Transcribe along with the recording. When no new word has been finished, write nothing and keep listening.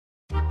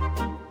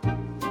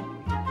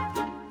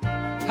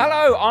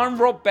Hello, I'm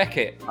Rob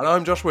Beckett. And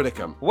I'm Josh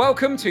Widdicombe.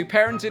 Welcome to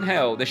Parenting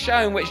Hell, the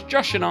show in which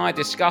Josh and I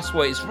discuss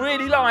what it's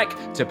really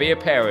like to be a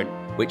parent,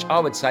 which I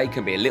would say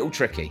can be a little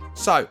tricky.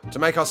 So, to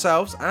make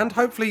ourselves, and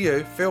hopefully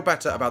you, feel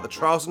better about the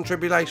trials and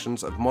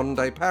tribulations of modern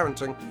day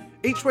parenting,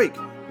 each week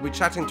we'll be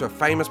chatting to a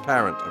famous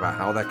parent about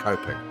how they're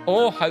coping.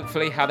 Or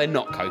hopefully how they're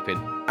not coping.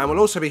 And we'll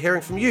also be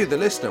hearing from you, the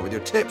listener, with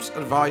your tips,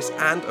 advice,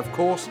 and, of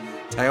course,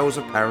 tales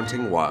of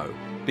parenting woe.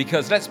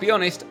 Because let's be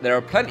honest, there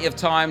are plenty of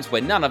times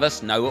when none of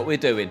us know what we're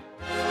doing.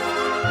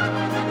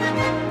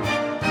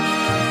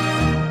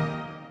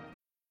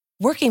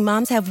 Working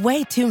moms have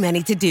way too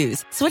many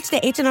to-dos. Switch to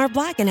H&R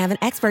Block and have an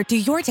expert do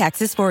your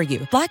taxes for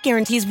you. Block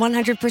guarantees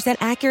 100%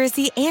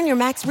 accuracy and your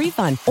max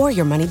refund or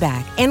your money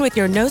back. And with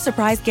your no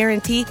surprise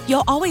guarantee,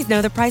 you'll always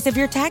know the price of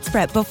your tax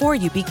prep before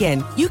you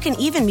begin. You can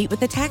even meet with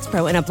the tax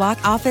pro in a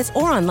Block office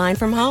or online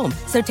from home.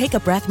 So take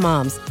a breath,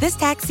 moms. This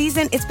tax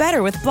season, it's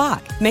better with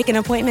Block. Make an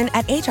appointment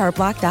at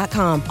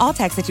hrblock.com. All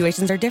tax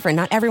situations are different.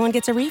 Not everyone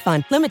gets a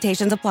refund.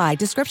 Limitations apply.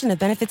 Description of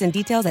benefits and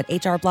details at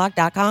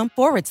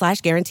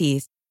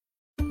hrblock.com/guarantees.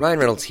 Ryan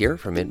Reynolds here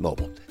from Mint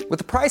Mobile. With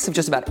the price of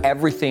just about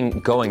everything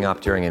going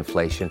up during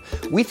inflation,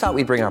 we thought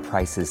we'd bring our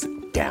prices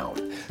down.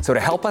 So to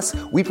help us,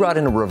 we brought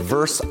in a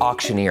reverse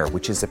auctioneer,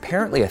 which is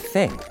apparently a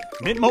thing.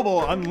 Mint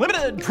Mobile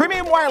Unlimited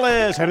Premium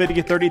Wireless. How to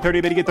get 30,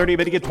 30, bit to get 30,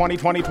 bit to get 20,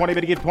 20, 20,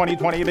 bit to get 20,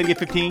 20, bit to get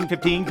 15,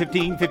 15,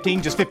 15,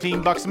 15, just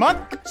 $15 a month?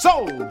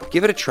 Sold!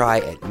 Give it a try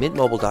at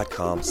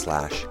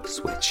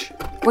mintmobile.com/switch.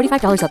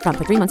 $45 up front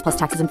for 3 months plus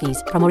taxes and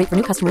fees. Promo rate for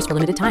new customers for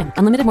limited time.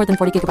 Unlimited more than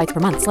 40 gigabytes per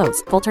month.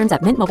 Slows full terms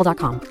at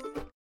mintmobile.com.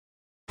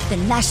 The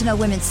National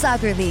Women's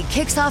Soccer League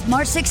kicks off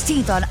March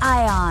 16th on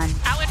ION.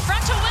 Out in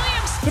front to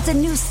Williams. It's a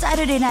new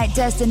Saturday night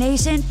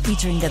destination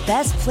featuring the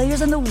best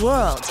players in the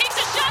world. Takes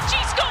a shot,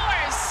 she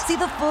scores! See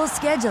the full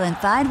schedule and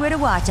find where to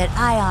watch at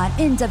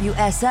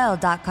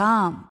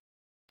IONNWSL.com.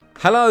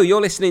 Hello, you're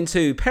listening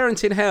to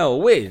Parenting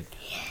Hell with...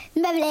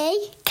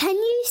 Beverly, can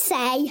you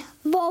say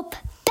Rob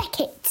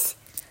Beckett?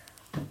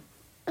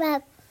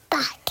 Rob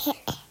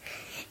Beckett.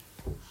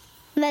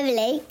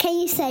 Beverly, can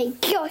you say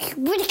Josh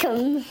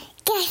Widdicombe?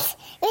 Guess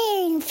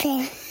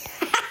anything.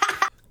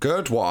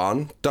 Good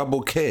one.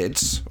 Double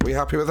kids. Are we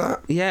happy with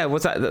that? Yeah,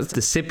 what's that? That's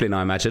the sibling,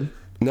 I imagine.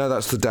 No,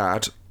 that's the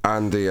dad.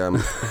 And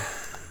the...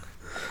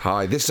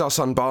 Hi, this is our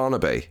son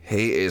Barnaby.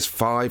 He is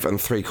 5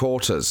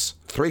 3/4.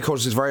 3/4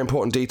 is a very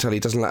important detail he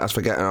doesn't let us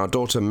forget. And our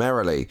daughter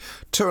Merrily,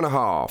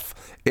 2.5.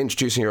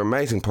 Introducing your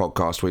amazing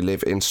podcast. We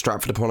live in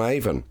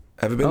Stratford-upon-Avon.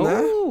 Ever been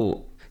there?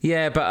 Oh,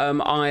 yeah, but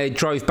I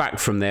drove back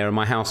from there and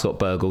my house got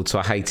burgled, so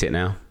I hate it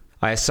now.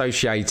 I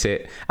associate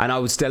it, and I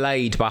was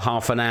delayed by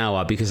half an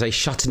hour because they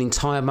shut an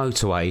entire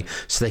motorway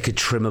so they could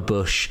trim a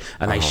bush,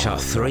 and they shut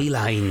 3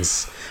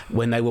 lanes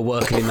when they were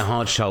working in the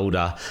hard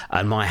shoulder,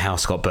 and my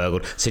house got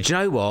burgled. So do you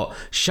know what?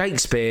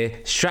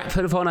 Shakespeare,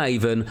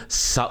 Stratford-upon-Avon,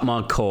 suck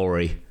my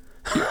Corey.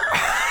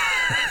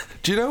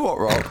 Do you know what,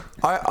 Rob?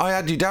 I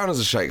had you down as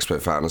a Shakespeare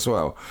fan as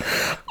well.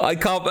 I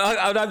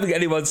don't think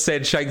anyone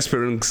said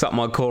Shakespeare and suck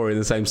my Corey in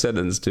the same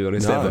sentence, to be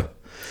honest, ever.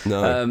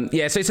 No.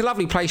 Yeah, so it's a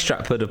lovely place,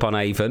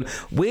 Stratford-upon-Avon.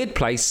 Weird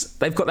place.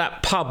 They've got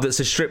that pub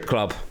that's a strip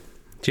club.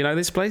 Do you know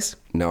this place?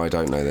 No, I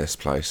don't know this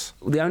place.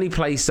 The only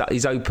place that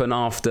is open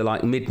after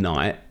like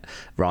midnight,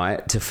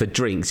 right, for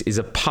drinks is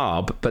a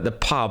pub, but the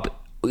pub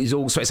is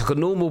also, it's like a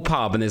normal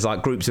pub, and there's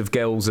like groups of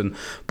girls and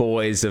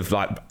boys of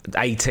like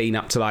 18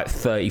 up to like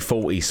 30,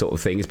 40 sort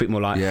of thing. It's a bit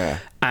more like... Yeah.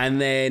 And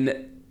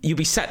then... you'll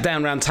be sat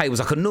down around tables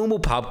like a normal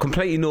pub,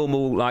 completely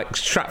normal, like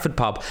Stratford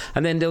pub,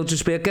 and then there'll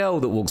just be a girl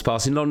that walks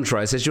past in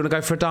lingerie and says, "Do you want to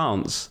go for a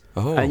dance?"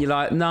 Oh. And you're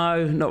like,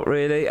 "No, not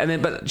really." And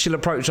then, but she'll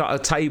approach like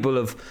a table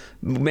of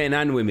men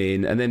and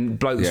women, and then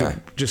blokes will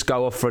just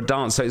go off for a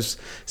dance. So it's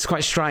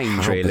quite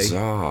strange, really.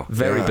 Bizarre.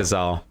 Very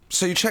bizarre.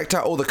 So you checked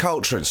out all the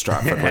culture in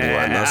Stratford when you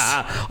went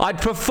there?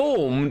 I'd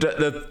performed at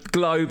the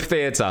Globe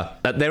Theatre.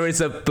 There is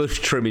a bush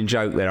trimming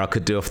joke there I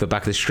could do off the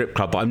back of the strip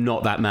club, but I'm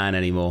not that man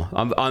anymore.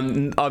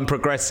 I'm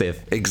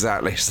progressive.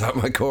 Exactly. Suck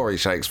my Corey,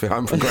 Shakespeare.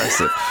 I'm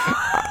progressive.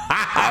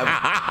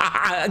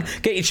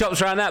 Get your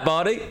chops around that,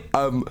 Barney.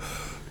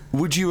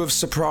 Would you have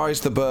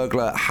surprised the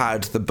burglar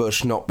had the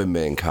bush not been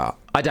being cut?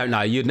 I don't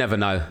know. You'd never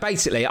know.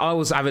 Basically, I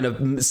was having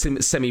a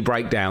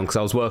semi-breakdown because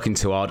I was working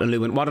too hard, and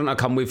Lou went, "Why don't I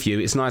come with you?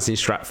 It's nice in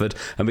Stratford,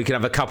 and we can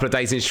have a couple of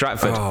days in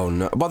Stratford." Oh,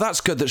 no. Well,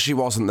 that's good that she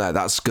wasn't there.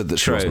 That's good that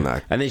she wasn't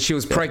there. And then she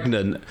was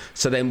pregnant,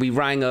 so then we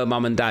rang her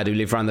mum and dad who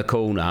live around the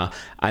corner,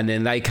 and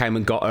then they came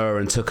and got her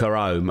and took her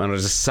home, and I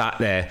just sat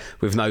there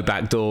with no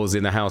back doors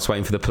in the house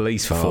waiting for the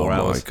police for 4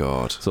 hours. Oh, my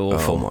God. It's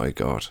awful. Oh, my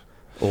God.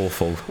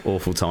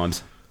 Awful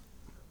times.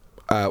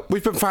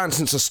 We've been fans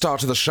since the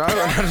start of the show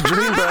and had a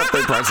dream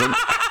birthday present.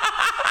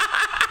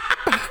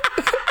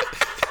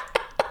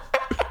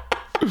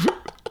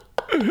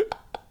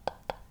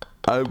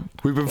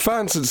 We've been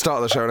fans since the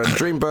start of the show and had a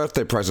dream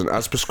birthday present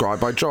as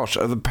prescribed by Josh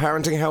of the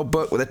Parenting Hell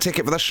book with a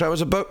ticket for the show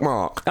as a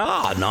bookmark.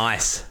 Ah,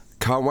 nice.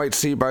 Can't wait to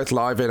see you both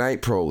live in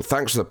April.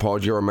 Thanks for the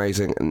pod. You're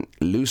amazing. And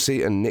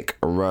Lucy and Nick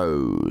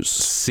Rose.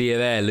 See you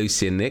there,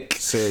 Lucy and Nick.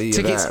 See you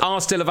Tickets there.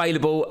 are still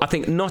available. I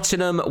think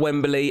Nottingham,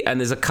 Wembley, and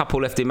there's a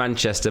couple left in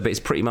Manchester, but it's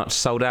pretty much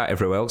sold out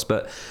everywhere else.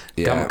 But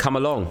come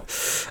along.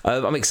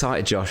 I'm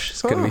excited, Josh.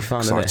 It's going to be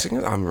fun, exciting.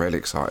 isn't it? I'm really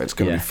excited. It's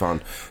going to be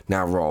fun.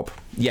 Now, Rob.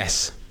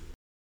 Yes.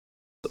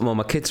 Well,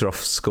 my kids are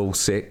off school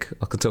sick.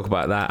 I could talk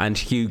about that. And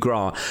Hugh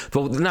Grant.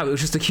 Well, no, it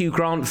was just the Hugh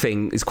Grant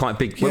thing is quite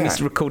big. When we're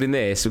recording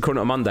it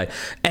on Monday,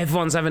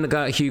 everyone's having a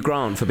go at Hugh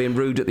Grant for being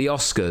rude at the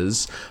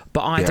Oscars.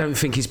 But I don't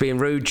think he's being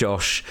rude,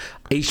 Josh.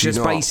 He's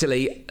just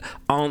basically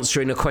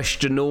answering a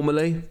question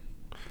normally.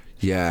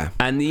 Yeah.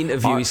 And the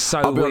interview is so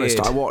I'll be weird. honest,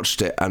 I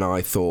watched it and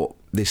I thought,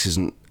 this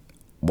isn't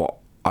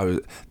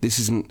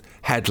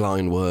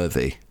headline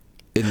worthy.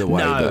 In the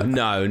way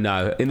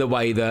No. In the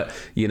way that,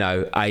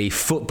 a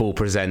football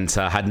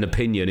presenter had an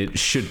opinion, it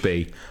should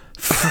be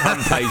front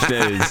page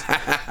news.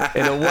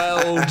 In a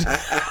world,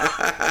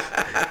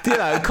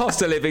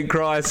 cost of living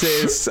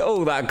crisis,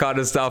 all that kind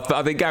of stuff. But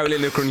I think Gary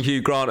Lineker and Hugh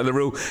Grant are the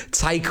real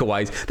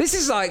takeaways. This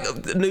is like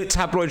new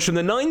tabloids from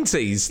the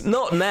 90s.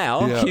 Not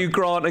now. Yeah. Hugh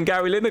Grant and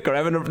Gary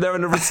Lineker, they're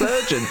in a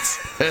resurgence.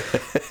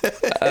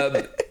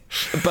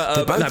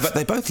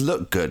 They both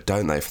look good,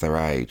 don't they, for their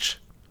age?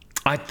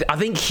 I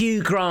think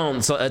Hugh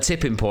Grant's at a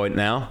tipping point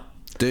now.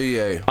 Do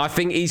you? I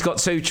think he's got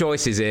two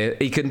choices here.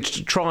 He can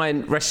try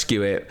and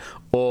rescue it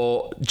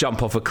or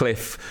jump off a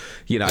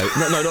cliff. No,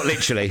 not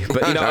literally,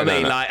 but you know what I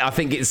mean. No. Like, I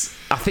think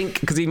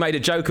because he made a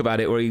joke about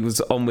it where he was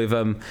on with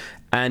Andy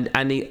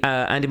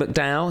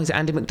McDowell. Is it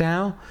Andy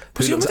McDowell?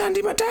 Was he on with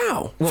Andy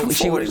McDowell? From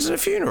Four Weddings and a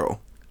Funeral?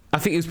 I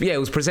think it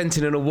was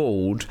presenting an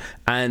award,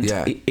 and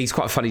he's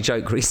quite a funny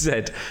joke where he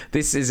said,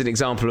 this is an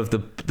example of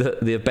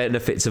the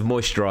benefits of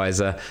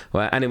moisturiser,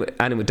 where Annie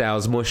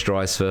McDowell's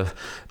moisturised for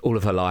all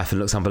of her life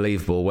and looks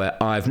unbelievable,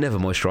 where I've never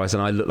moisturised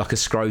and I look like a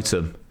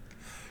scrotum.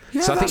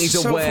 Yeah, so I think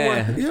he's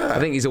aware. I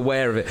think he's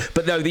aware of it.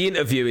 But no, the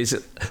interview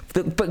is.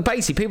 But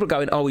basically, people are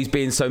going, "Oh, he's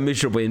being so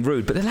miserable and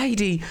rude." But the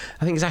lady,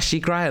 I think it's Ashley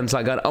Graham's,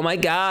 like going, "Oh my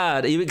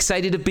God, are you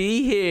excited to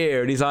be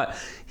here?" And he's like,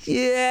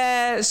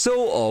 "Yeah,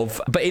 sort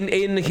of." But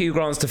in Hugh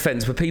Grant's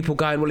defence, were people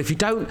going, "Well, if you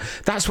don't,"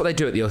 that's what they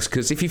do at the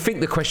Oscars. If you think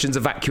the questions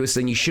are vacuous,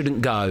 then you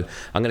shouldn't go.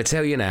 I'm going to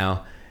tell you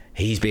now.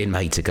 He's being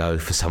made to go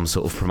for some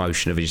sort of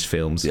promotion of his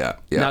films. Yeah.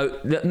 No,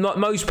 not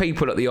most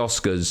people at the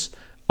Oscars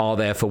are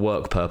there for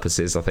work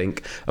purposes, I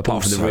think,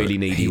 apart from the really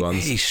needy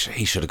ones. He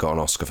should have got an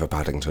Oscar for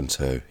Paddington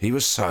 2. He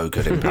was so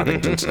good in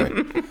Paddington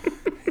 2.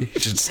 He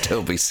should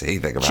still be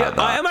seething about that.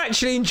 I am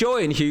actually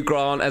enjoying Hugh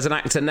Grant as an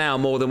actor now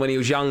more than when he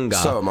was younger.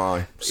 So am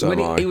I.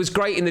 He was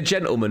great in The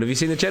Gentleman. Have you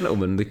seen The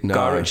Gentleman, the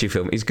Guy Ritchie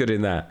film? He's good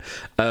in that.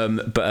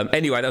 But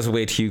anyway, that was a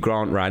weird Hugh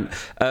Grant rant.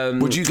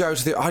 Would you go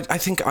to the... I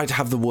think I'd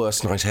have the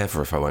worst night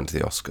ever if I went to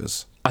the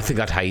Oscars. I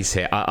think I'd hate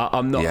it.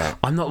 I'm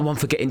not one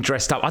for getting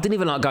dressed up. I didn't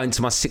even like going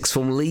to my sixth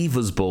form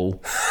leavers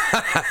ball.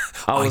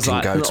 I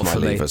didn't go to my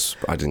leavers.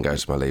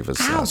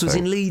 Ours was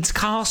in Leeds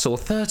Castle, a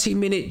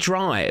 30-minute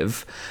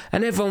drive,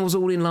 and everyone was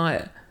all in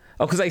like,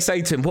 because they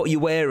say to him, "What are you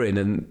wearing?"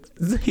 And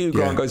Hugh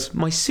Grant goes,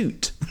 "My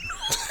suit."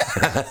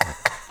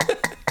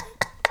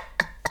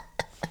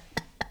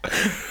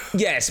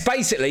 Yes,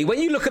 basically,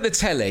 when you look at the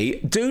telly,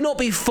 do not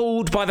be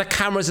fooled by the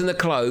cameras and the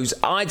clothes.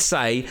 I'd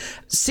say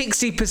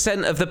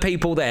 60% of the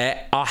people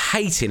there are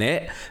hating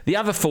it. The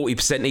other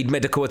 40% need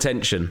medical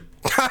attention.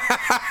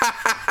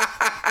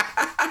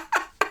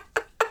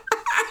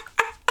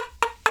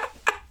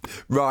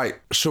 Right,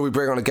 shall we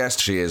bring on a guest?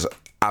 She is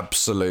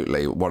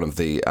absolutely one of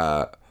the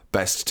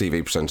best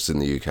TV presenters in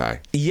the UK.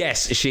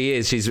 Yes, she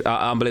is. She's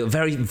unbelievable.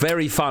 Very,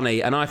 very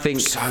funny. And I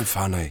think... So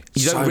funny.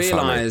 You don't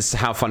realise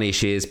how funny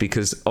she is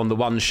because on the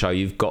one show,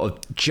 you've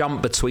got to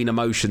jump between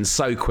emotions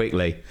so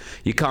quickly.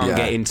 You can't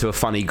get into a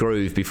funny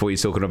groove before you're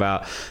talking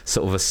about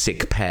sort of a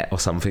sick pet or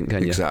something,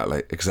 can you?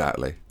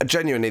 Exactly.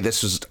 Genuinely,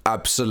 this was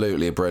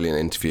absolutely a brilliant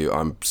interview.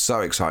 I'm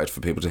so excited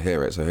for people to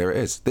hear it. So here it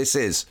is. This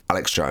is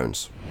Alex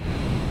Jones.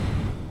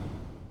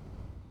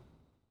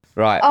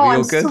 Right,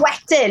 I'm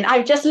sweating.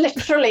 I've just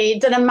literally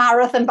done a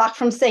marathon back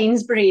from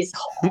Sainsbury's.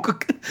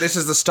 This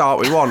is the start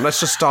we want. Let's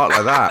just start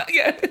like that.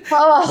 Yeah.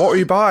 What were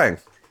you buying?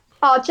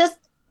 Just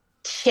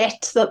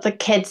shit that the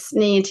kids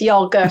need.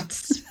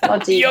 Yogurts.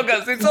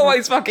 Yogurts. It's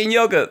always fucking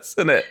yogurts,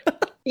 isn't it?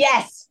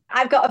 Yes.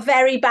 I've got a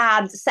very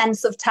bad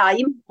sense of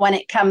time when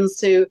it comes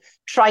to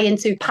trying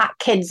to pack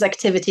kids'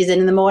 activities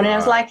in the morning. Right. I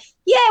was like,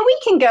 yeah, we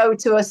can go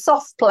to a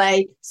soft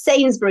play,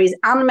 Sainsbury's,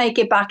 and make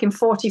it back in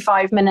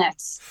 45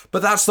 minutes.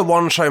 But that's the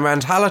one show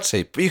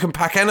mentality. But you can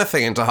pack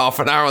anything into half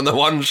an hour on the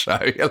one show.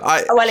 You're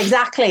like... Well,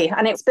 exactly.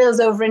 And it spills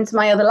over into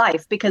my other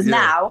life because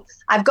now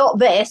I've got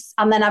this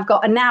and then I've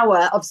got an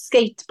hour of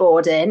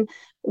skateboarding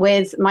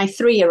with my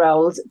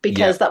 3-year-old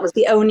because that was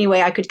the only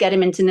way I could get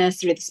him into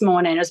nursery this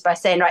morning was by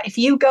saying, right, if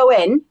you go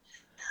in,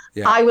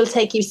 I will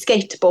take you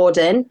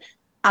skateboarding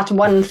at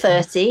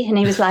 1:30. And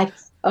he was like,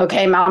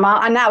 okay,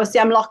 Mama. And now, see,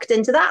 I'm locked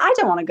into that. I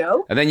don't want to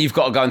go. And then you've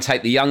got to go and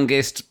take the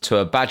youngest to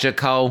a badger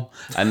cull.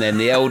 And then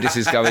the eldest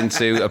is going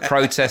to a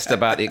protest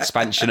about the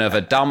expansion of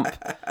a dump.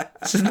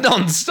 It's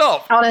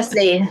non-stop.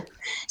 Honestly,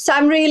 So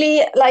I'm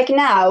really like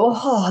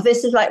now,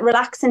 this is like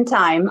relaxing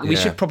time. We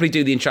should probably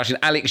do the introduction.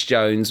 Alex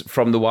Jones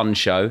from The One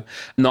Show,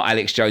 not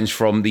Alex Jones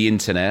from the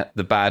internet,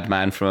 the bad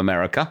man from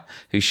America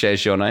who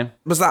shares your name.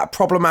 Was that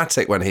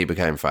problematic when he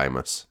became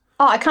famous?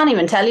 Oh, I can't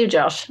even tell you,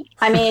 Josh.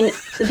 I mean,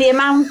 the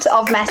amount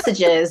of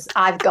messages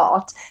I've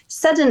got,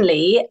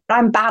 suddenly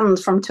I'm banned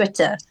from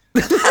Twitter.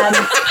 And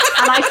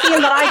I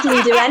feel that I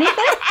didn't do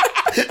anything.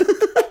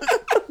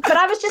 But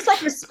I was just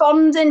like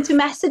responding to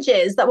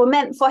messages that were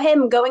meant for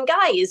him, going,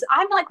 guys,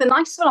 I'm like the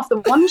nice one off The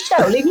One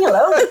Show, leave me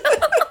alone.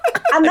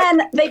 And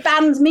then they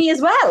banned me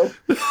as well.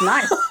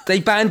 Nice. They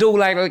banned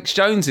all Alex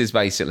Joneses,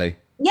 basically.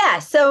 Yeah,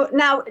 so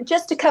now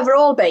just to cover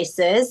all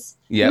bases,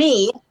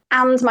 me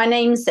and my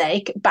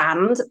namesake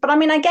banned. But I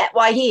mean, I get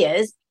why he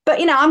is. But,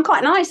 you know, I'm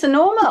quite nice and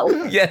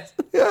normal. Yes.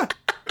 Yeah.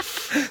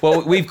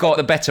 Well, we've got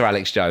the better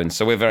Alex Jones,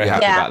 so we're very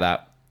happy about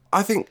that.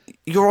 I think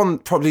you're on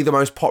probably the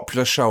most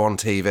popular show on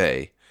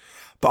TV.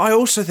 But I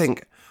also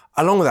think,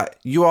 along with that,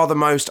 you are the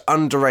most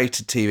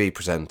underrated TV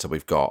presenter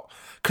we've got.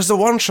 Because The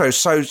One Show's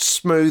so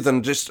smooth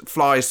and just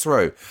flies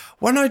through.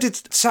 When I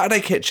did Saturday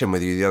Kitchen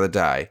with you the other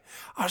day,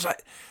 I was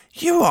like,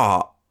 you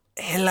are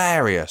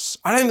hilarious.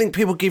 I don't think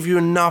people give you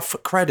enough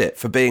credit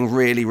for being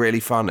really, really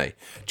funny.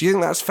 Do you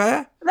think that's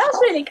fair? That's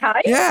really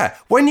kind. Yeah.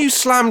 When you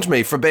slammed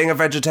me for being a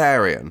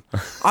vegetarian,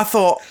 I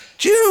thought,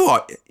 do you know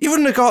what? You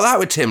wouldn't have got that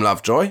with Tim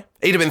Lovejoy.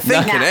 He'd have been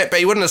thinking it, but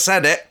he wouldn't have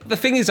said it. The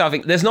thing is, I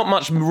think there's not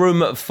much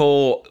room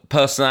for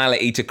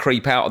personality to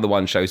creep out of The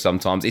One Show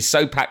sometimes. It's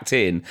so packed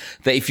in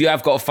that if you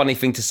have got a funny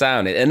thing to say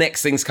on it, the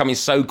next thing's coming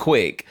so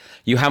quick,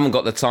 you haven't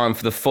got the time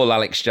for the full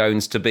Alex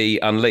Jones to be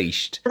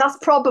unleashed. That's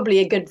probably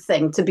a good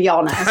thing, to be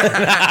honest.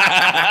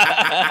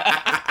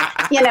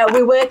 You know,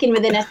 we're working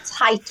within a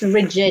tight,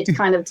 rigid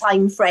kind of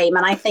time frame,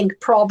 and I think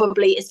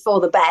probably it's for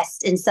the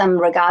best in some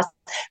regards.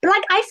 But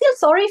like, I feel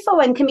sorry for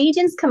when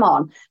comedians come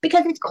on,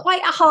 because it's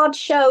quite a hard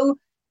show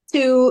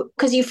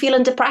because you feel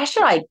under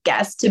pressure, I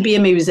guess, to be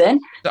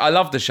amusing. I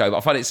love the show, but I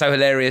find it so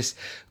hilarious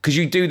because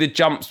you do the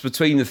jumps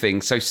between the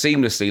things so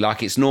seamlessly,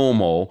 like it's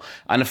normal.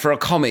 And for a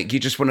comic, you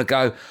just want to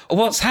go,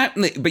 what's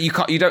happening? But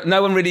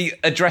no one really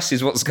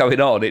addresses what's going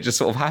on. It just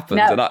sort of happens.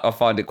 No. And I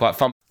find it quite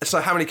fun. So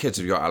how many kids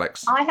have you got,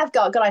 Alex? I have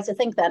got, God, I have to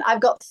think then.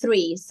 I've got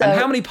 3. So. And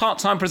how many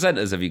part-time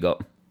presenters have you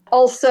got?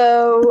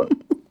 Also,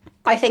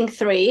 I think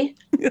 3.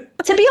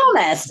 To be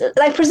honest,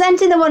 like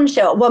presenting The One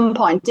Show at one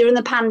point during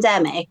the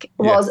pandemic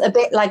was a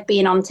bit like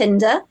being on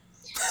Tinder.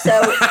 So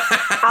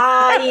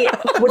I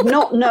would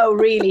not know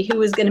really who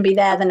was going to be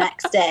there the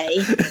next day.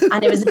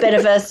 And it was a bit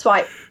of a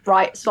swipe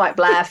right, swipe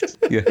left.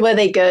 Yeah. Were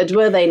they good?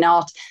 Were they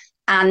not?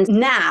 And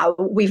now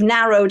we've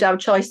narrowed our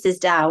choices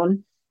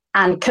down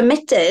and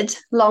committed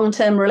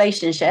long-term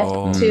relationship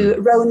to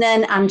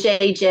Ronan and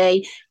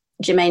JJ,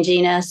 Jermaine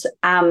Genus,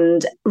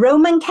 and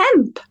Roman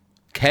Kemp.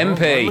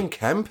 Kempy. Roman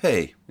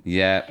Kempy.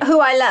 Yeah. Who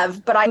I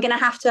love, but I'm going to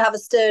have a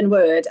stern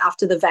word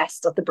after the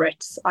vest at the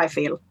Brits, I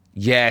feel.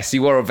 Yes,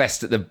 you wore a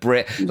vest at the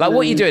Brit. Like,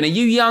 what are you doing? Are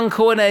you young,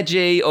 cool and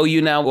edgy, or are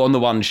you now on The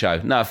One Show?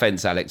 No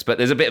offence, Alex, but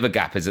there's a bit of a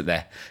gap, isn't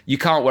there? You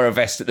can't wear a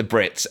vest at the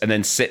Brits and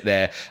then sit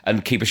there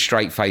and keep a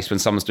straight face when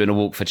someone's doing a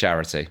walk for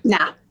charity.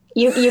 Nah,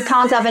 you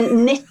can't have a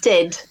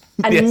knitted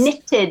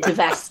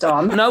vest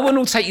on. No one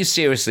will take you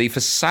seriously for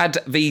sad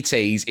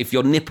VTs if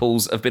your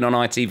nipples have been on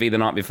ITV the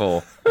night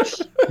before.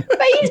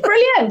 But he's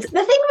brilliant.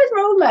 The thing with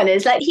Roman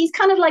is like he's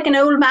kind of like an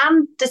old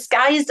man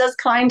disguised as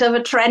kind of a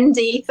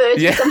trendy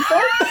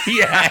 30-something.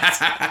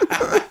 Yes.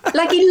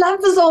 Like he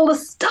loves all the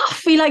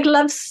stuff. He like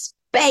loves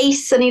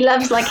space and he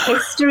loves like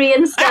history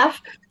and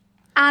stuff.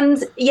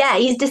 And yeah,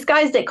 he's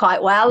disguised it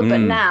quite well. But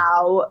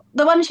now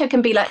The One Show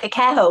can be like a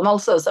care home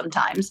also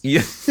sometimes.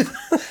 Yeah.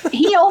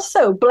 He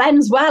also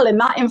blends well in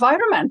that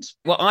environment.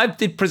 Well, I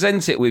did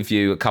present it with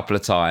you a couple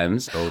of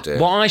times. Oh dear.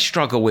 What I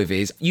struggle with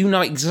is you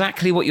know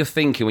exactly what you're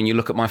thinking when you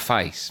look at my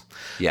face.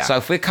 Yeah. So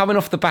if we're coming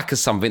off the back of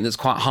something that's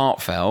quite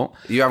heartfelt.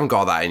 You haven't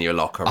got that in your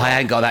locker, right? I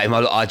ain't got that in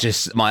my locker.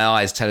 My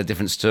eyes tell a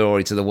different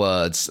story to the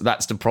words.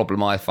 That's the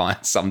problem I find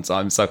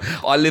sometimes. So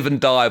I live and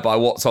die by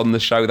what's on the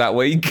show that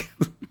week.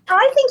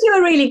 I think you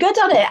were really good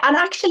at it. And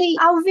actually,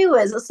 our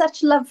viewers are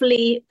such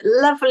lovely,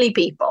 lovely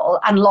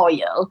people and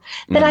loyal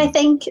that I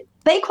think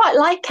they quite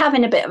like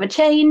having a bit of a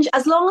change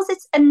as long as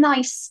it's a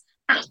nice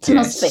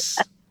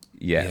atmosphere.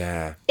 Yes.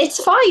 Yeah.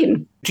 It's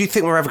fine. Do you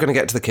think we're ever going to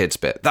get to the kids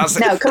bit?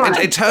 No, come on.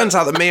 It turns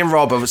out that me and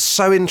Rob are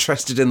so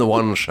interested in The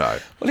One Show.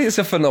 Well, it's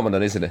a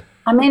phenomenon, isn't it?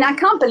 I mean, I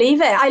can't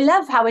believe it. I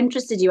love how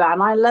interested you are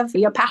and I love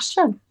your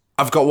passion.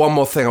 I've got one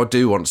more thing I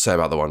do want to say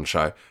about The One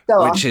Show,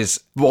 which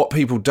is what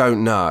people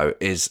don't know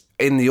is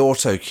in the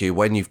auto cue,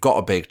 when you've got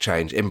a big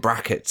change, in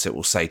brackets, it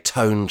will say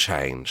tone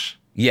change.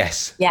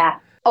 Yes. Yeah.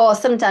 Or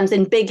sometimes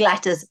in big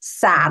letters,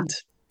 sad.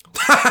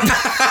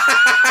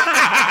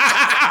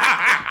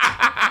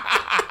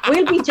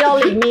 We'll be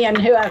jolly, me and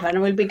whoever,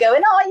 and we'll be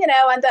going,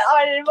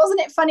 wasn't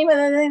it funny?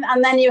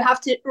 And then you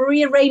have to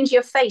rearrange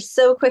your face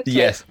so quickly.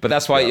 Yes, but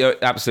that's why you're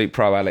absolute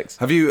pro, Alex.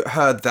 Have you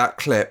heard that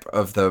clip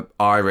of the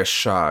Irish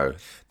show?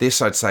 This,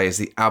 I'd say, is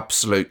the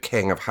absolute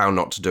king of how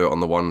not to do it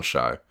on The One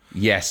Show.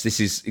 Yes, this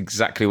is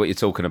exactly what you're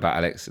talking about,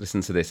 Alex.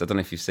 Listen to this. I don't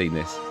know if you've seen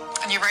this.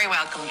 And you're very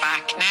welcome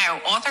back.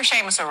 Now, author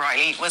Seamus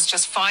O'Reilly was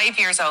just 5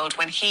 years old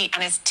when he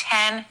and his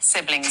 10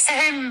 siblings...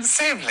 10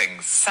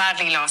 siblings?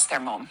 ...sadly lost their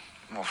mum.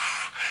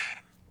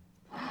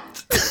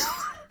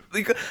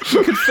 You could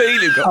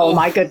feel him. Oh,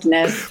 my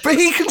goodness. But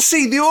he can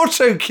see the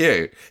auto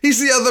cue. He's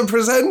the other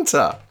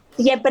presenter.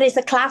 Yeah, but it's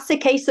a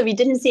classic case of he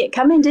didn't see it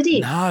coming, did he?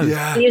 No.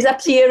 Yeah. He was up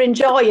to your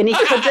enjoy and he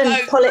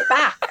couldn't pull it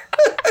back.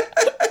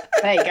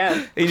 There you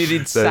go. He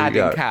needed sad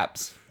in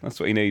caps. That's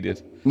what he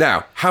needed.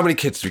 Now, how many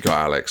kids have we got,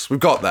 Alex? We've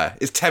got there.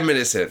 It's 10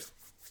 minutes in.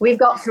 We've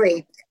got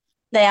 3.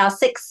 They are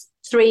 6,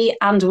 3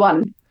 and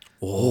 1.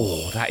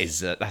 Oh,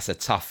 that's a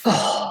tough...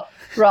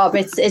 Rob,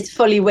 it's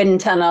fully wind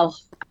tunnel.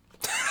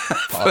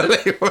 I've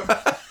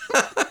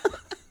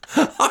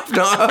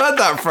not heard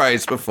that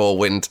phrase before,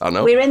 wind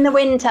tunnel. We're in the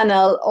wind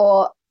tunnel,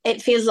 or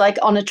it feels like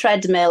on a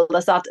treadmill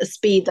that's at a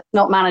speed that's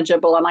not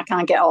manageable and I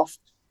can't get off.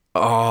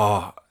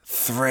 Oh,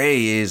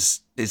 3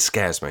 it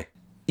scares me.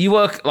 You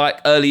work like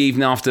early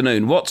evening,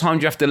 afternoon. What time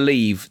do you have to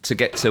leave to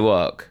get to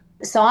work?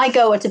 So I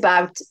go at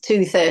about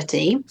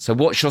 2:30. So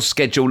what's your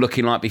schedule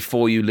looking like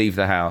before you leave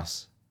the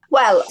house?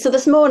 Well, so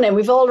this morning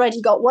we've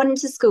already got 1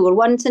 to school,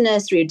 1 to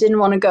nursery who didn't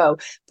want to go,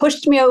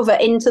 pushed me over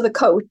into the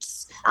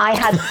coats. I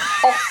had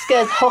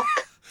Oscar's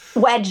hook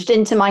wedged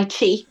into my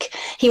cheek.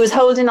 He was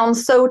holding on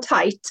so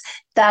tight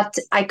that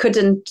I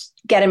couldn't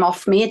get him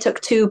off me. It took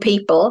 2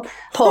 people.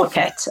 Poor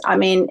Kit. I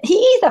mean,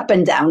 he's up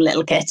and down,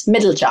 little Kit,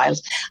 middle child.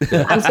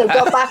 And so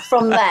got back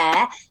from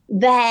there,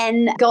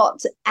 then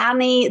got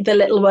Annie, the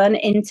little one,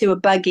 into a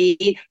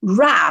buggy,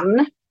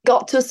 ran,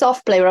 got to a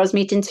soft play where I was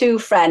meeting 2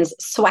 friends,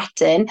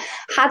 sweating,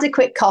 had a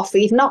quick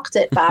coffee, knocked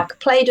it back,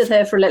 played with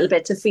her for a little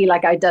bit to feel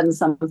like I'd done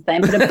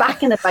something, put her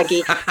back in the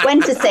buggy,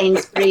 went to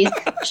Sainsbury's,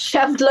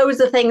 shoved loads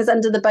of things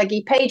under the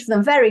buggy, paid for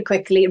them very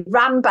quickly,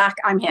 ran back,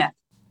 I'm here.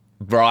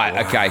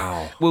 Right, okay.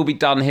 We'll be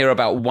done here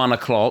about 1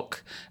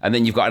 o'clock, and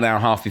then you've got an hour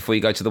and a half before you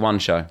go to the One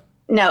show.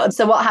 No,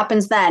 so what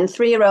happens then?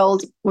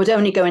 3-year-old would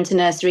only go into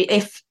nursery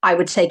if I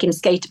would take him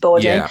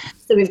skateboarding. Yeah.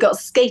 So we've got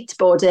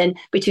skateboarding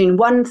between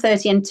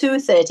 1:30 and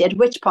 2:30, at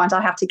which point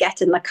I have to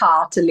get in the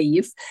car to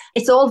leave.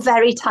 It's all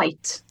very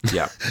tight.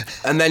 Yeah.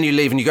 And then you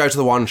leave and you go to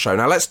the One show.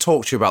 Now let's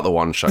talk to you about the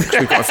One show, 'cause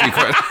we've got a few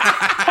questions.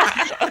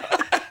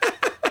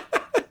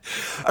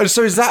 And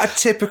so is that a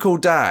typical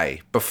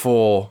day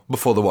before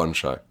the One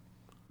show?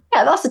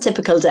 Yeah, that's a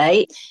typical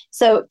day.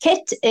 So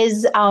Kit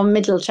is our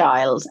middle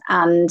child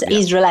and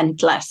he's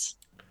relentless.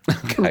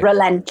 Okay.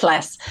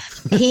 Relentless.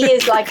 He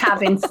is like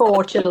having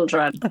 4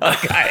 children.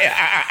 Okay.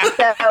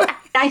 So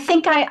I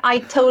think I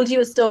told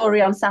you a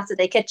story on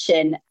Saturday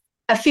Kitchen.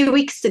 A few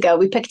weeks ago,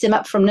 we picked him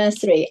up from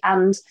nursery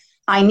and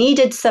I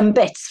needed some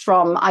bits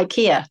from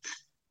IKEA.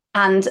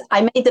 And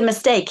I made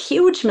the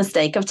huge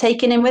mistake of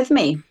taking him with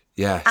me.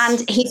 Yes.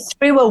 And he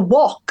threw a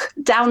walk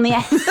down the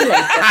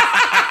escalator.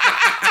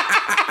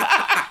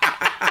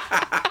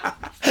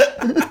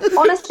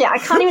 Honestly, I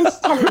can't even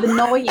tell you the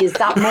noise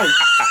that makes.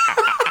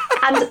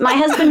 And my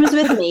husband was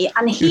with me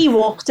and he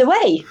walked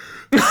away.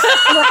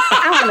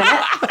 I went,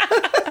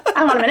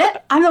 hang on a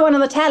minute. I'm the one on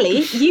the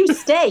telly. You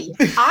stay.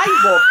 I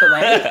walk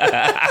away.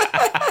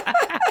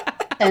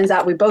 Turns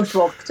out we both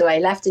walked away,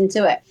 left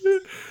into it.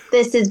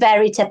 This is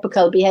very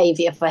typical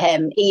behaviour for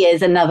him. He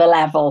is another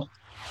level.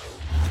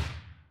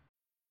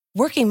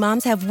 Working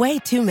moms have way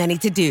too many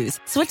to-dos.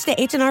 Switch to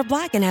H&R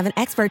Block and have an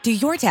expert do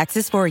your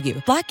taxes for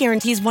you. Block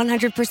guarantees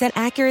 100%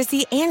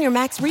 accuracy and your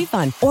max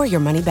refund or your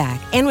money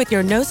back. And with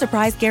your no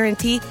surprise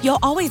guarantee, you'll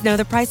always know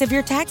the price of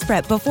your tax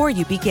prep before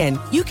you begin.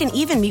 You can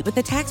even meet with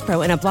the tax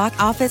pro in a Block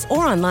office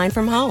or online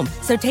from home.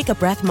 So take a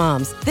breath,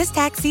 moms. This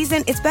tax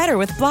season, it's better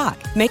with Block.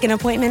 Make an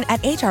appointment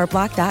at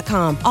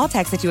hrblock.com. All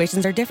tax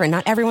situations are different.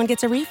 Not everyone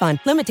gets a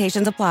refund.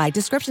 Limitations apply.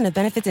 Description of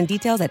benefits and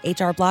details at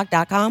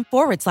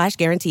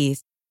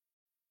hrblock.com/guarantees.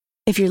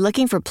 If you're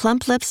looking for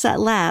plump lips that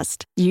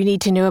last, you need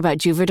to know about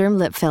Juvederm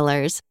lip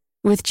fillers.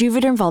 With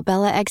Juvederm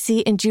Volbella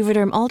XC and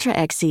Juvederm Ultra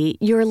XC,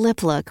 your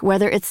lip look,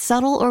 whether it's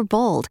subtle or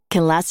bold,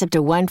 can last up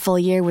to 1 full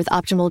year with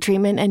optimal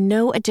treatment and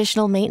no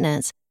additional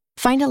maintenance.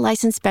 Find a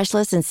licensed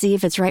specialist and see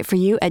if it's right for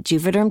you at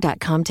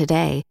Juvederm.com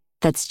today.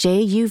 That's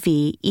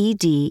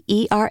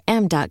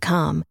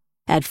JUVEDERM.com.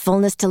 Add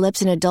fullness to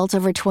lips in adults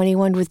over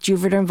 21 with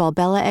Juvederm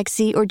Volbella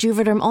XC or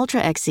Juvederm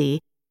Ultra XC.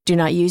 Do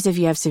not use if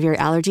you have severe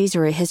allergies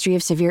or a history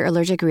of severe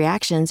allergic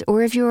reactions,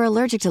 or if you are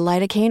allergic to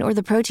lidocaine or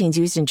the proteins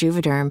used in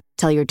Juvederm.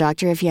 Tell your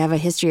doctor if you have a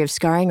history of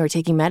scarring or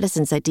taking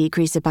medicines that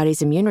decrease the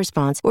body's immune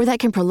response or that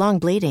can prolong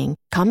bleeding.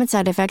 Common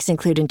side effects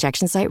include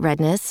injection site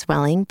redness,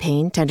 swelling,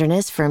 pain,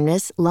 tenderness,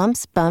 firmness,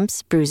 lumps,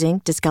 bumps, bruising,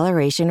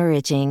 discoloration, or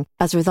itching.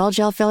 As with all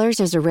gel fillers,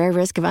 there's a rare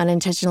risk of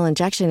unintentional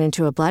injection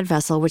into a blood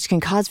vessel, which can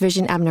cause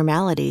vision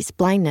abnormalities,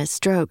 blindness,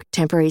 stroke,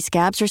 temporary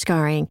scabs, or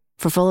scarring.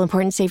 For full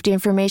important safety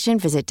information,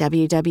 visit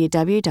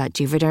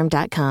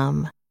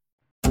www.juvederm.com.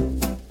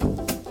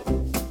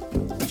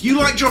 If you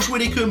like Josh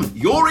Widdicombe,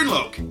 you're in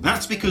luck.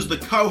 That's because the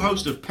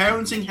co-host of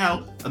Parenting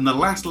Hell and The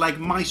Last Leg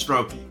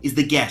Maestro is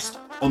the guest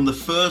on the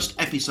first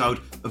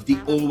episode of the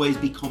Always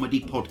Be Comedy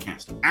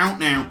podcast, out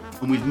now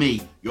and with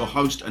me, your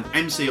host and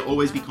MC at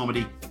Always Be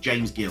Comedy,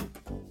 James Gill.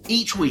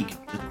 Each week,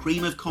 the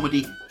cream of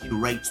comedy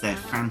curates their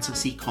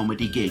fantasy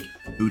comedy gig.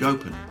 Who'd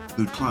open?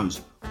 Who'd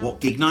close? What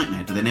gig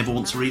nightmare do they never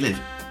want to relive?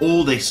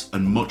 All this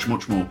and much,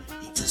 much more.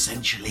 It's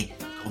essentially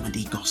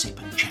comedy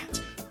gossip and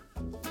chat.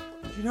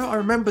 You know, I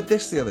remembered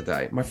this the other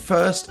day. My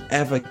first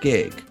ever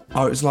gig.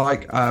 Oh, it was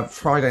like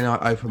Friday night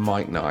open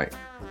mic night.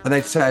 And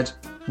they said,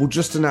 we'll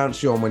just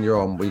announce you on when you're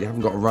on. We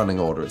haven't got a running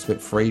order. It's a bit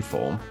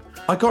freeform.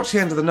 I got to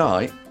the end of the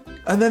night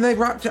and then they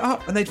wrapped it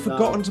up and they'd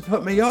forgotten to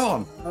put me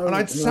on. And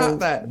I'd sat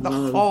there the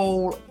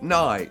whole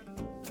night.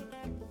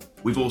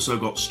 We've also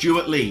got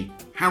Stuart Lee,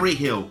 Harry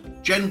Hill,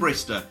 Jen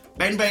Brister,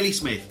 Ben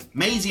Bailey-Smith,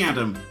 Maisie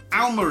Adam,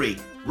 Al Murray,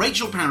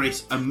 Rachel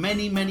Parris and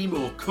many, many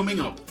more coming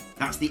up.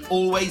 That's the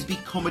Always Be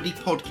Comedy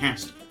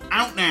podcast,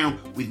 out now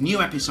with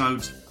new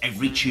episodes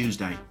every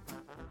Tuesday.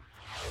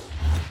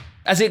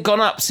 Has it gone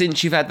up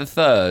since you've had the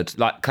third,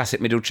 like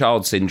classic middle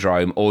child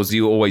syndrome, or has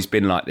you always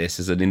been like this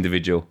as an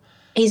individual?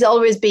 He's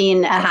always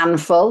been a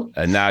handful.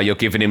 And now you're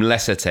giving him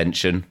less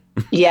attention.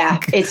 Yeah,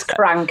 it's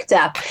cranked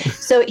up.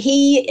 So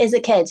he is a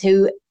kid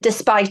who,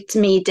 despite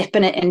me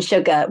dipping it in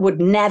sugar, would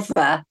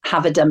never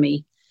have a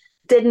dummy.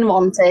 Didn't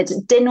want it,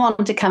 didn't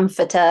want a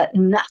comforter,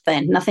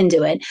 nothing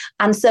doing.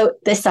 And so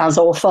this sounds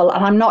awful,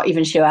 and I'm not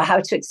even sure how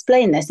to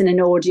explain this in an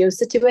audio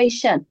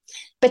situation.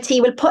 But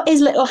he will put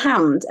his little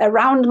hand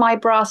around my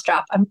bra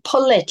strap and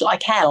pull it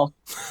like hell,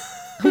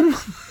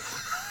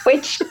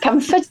 which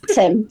comforts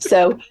him.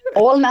 So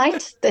all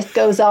night this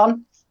goes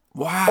on.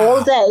 Wow.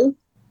 All day.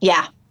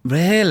 Yeah.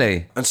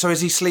 Really? And so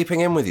is he sleeping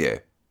in with you?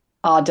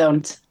 Oh,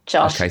 don't,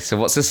 Josh. Okay, so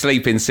what's the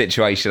sleeping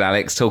situation,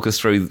 Alex? Talk us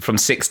through from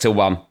 6 to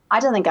 1. I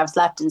don't think I've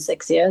slept in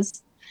 6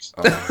 years.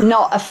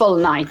 Not a full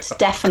night,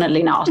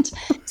 definitely not.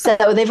 So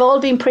they've all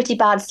been pretty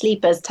bad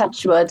sleepers,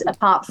 touch wood,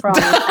 apart from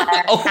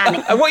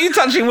Annie. And what are you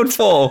touching wood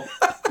for?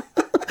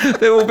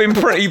 They've all been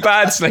pretty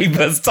bad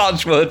sleepers,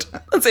 touch wood.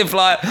 As if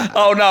like,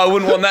 oh no, I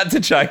wouldn't want that to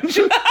change.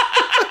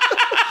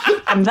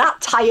 I'm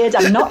that tired,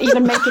 I'm not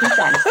even making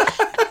sense.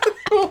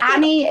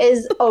 Annie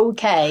is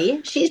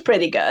okay. She's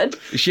pretty good.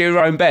 Is she in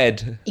her own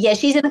bed? Yeah,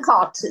 she's in a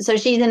cot. So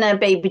she's in a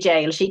baby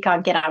jail. She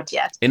can't get out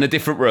yet. In a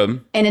different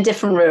room? In a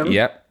different room.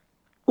 Yep.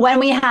 When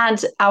we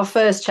had our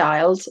first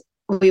child,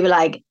 we were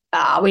like,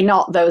 we're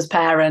not those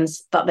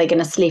parents that they're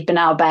going to sleep in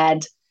our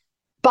bed.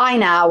 By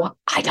now,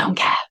 I don't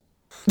care.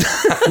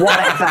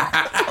 Whatever.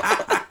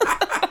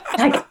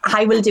 Like,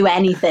 I will do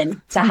anything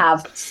to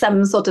have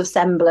some sort of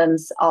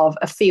semblance of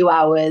a few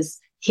hours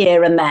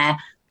here and there.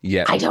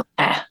 Yeah. I don't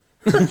care.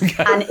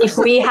 And if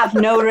we have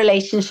no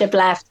relationship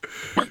left,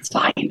 that's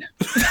fine.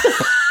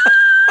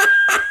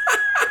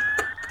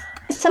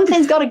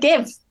 Something's got to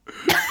give.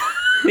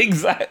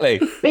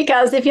 Exactly.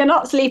 Because if you're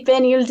not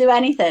sleeping, you'll do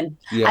anything.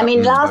 Yeah, I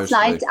mean, last mostly.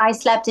 night I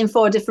slept in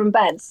 4 different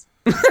beds.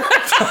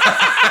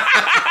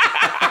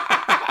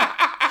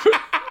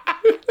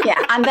 Yeah,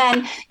 and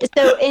then,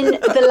 so in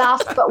the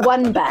last but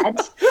one bed,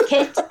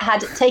 Kit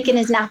had taken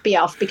his nappy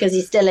off because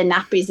he's still in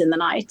nappies in the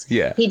night.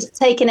 Yeah. He'd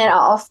taken it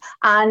off,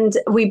 and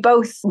we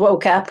both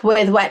woke up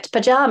with wet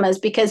pajamas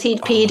because he'd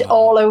peed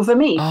all over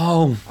me.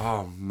 Oh.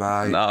 Oh,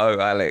 mate. No,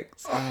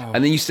 Alex. Oh.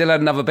 And then you still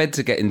had another bed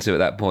to get into at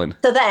that point.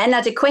 So then I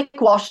had a quick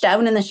wash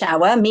down in the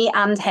shower, me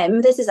and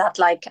him. This is at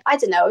like, I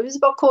don't know, it was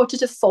about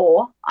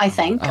 3:45, I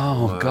think.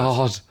 Oh,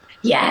 God.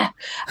 Yeah.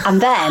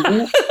 And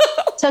then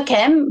took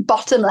him,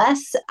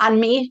 bottomless, and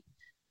me,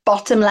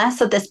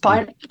 bottomless at this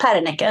point, pair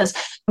of knickers,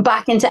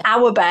 back into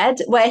our bed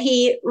where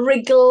he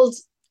wriggled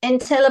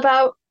until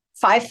about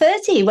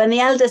 5:30 when the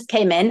eldest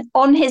came in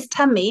on his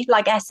tummy,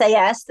 like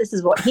SAS, this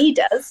is what he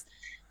does,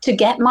 to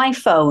get my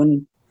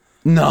phone.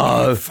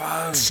 No.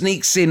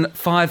 Sneaks in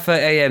 5:30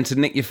 a.m. to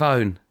nick your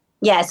phone.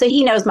 Yeah, so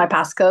he knows my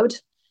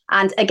passcode.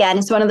 And again,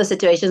 it's one of the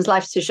situations,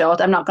 life's too short.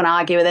 I'm not going to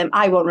argue with him.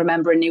 I won't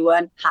remember a new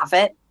one. Have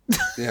it.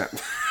 Yeah.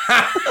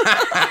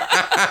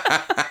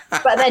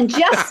 But then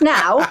just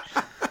now,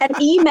 an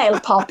email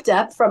popped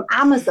up from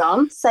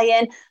Amazon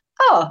saying,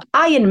 oh,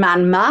 Iron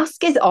Man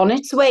mask is on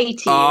its way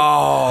to you.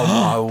 Oh,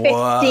 my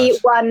word.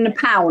 £51.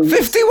 £51?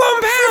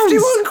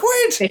 51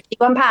 quid?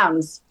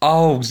 £51.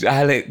 Oh,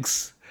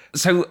 Alex.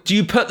 So do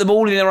you put them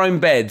all in their own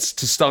beds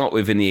to start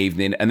with in the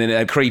evening and then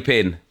they creep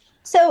in?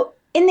 So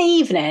in the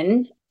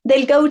evening,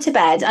 they'll go to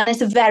bed and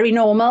it's a very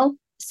normal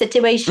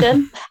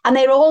situation and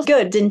they're all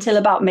good until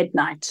about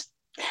midnight.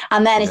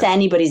 And then it's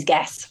anybody's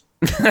guess.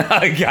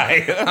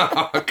 Okay.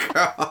 Oh,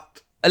 God.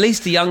 At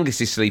least the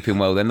youngest is sleeping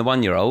well then, the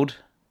 1-year-old.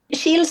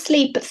 She'll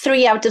sleep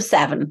 3 out of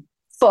 7,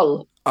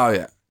 full. Oh,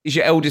 yeah. Is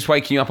your eldest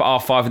waking you up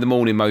at 5:30 in the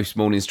morning most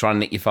mornings trying to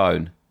nick your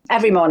phone?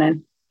 Every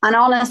morning. And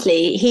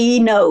honestly, he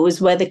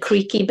knows where the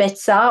creaky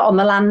bits are on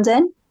the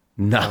landing.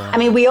 No. I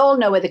mean, we all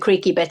know where the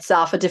creaky bits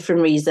are for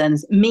different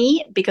reasons.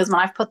 Me, because when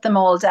I've put them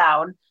all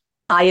down,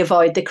 I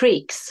avoid the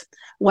creaks.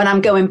 When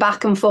I'm going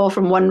back and forth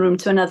from one room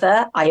to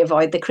another, I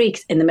avoid the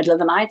creaks in the middle of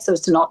the night so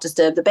as to not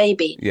disturb the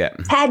baby. Yeah.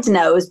 Ted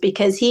knows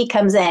because he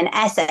comes in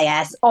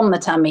SAS on the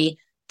tummy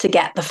to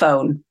get the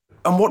phone.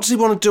 And what does he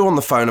want to do on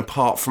the phone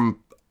apart from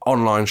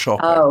online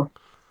shopping? Oh,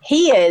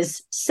 He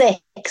is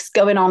 6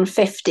 going on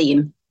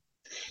 15.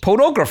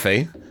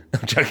 Pornography?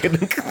 I'm joking.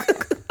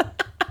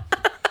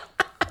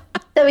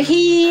 So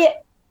he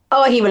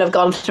will have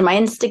gone through my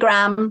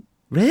Instagram.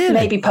 Really?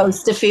 Maybe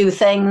post a few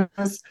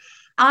things.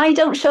 I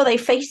don't show their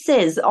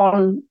faces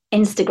on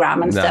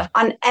Instagram and stuff.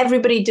 And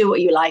everybody do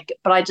what you like.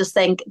 But I just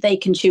think they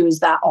can choose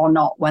that or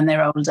not when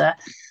they're older.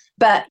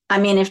 But I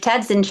mean, if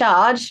Ted's in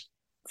charge,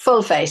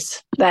 full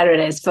face. There it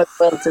is for the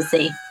world to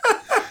see.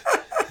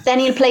 Then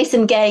he'll play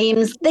some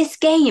games. This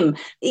game,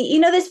 you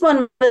know, this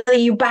one where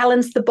you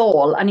balance the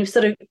ball and you've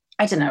sort of,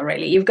 I don't know,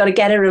 really, you've got to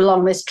get it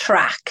along this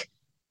track.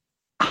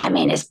 I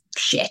mean, it's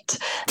shit.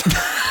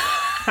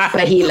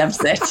 But he loves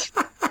it.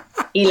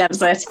 He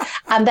loves it.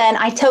 And then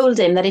I told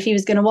him that if he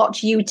was going to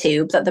watch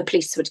YouTube, that the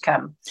police would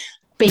come.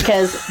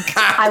 Because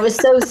I was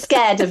so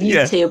scared of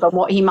YouTube and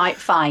what he might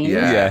find.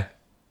 Yeah.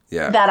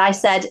 That I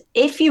said,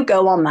 if you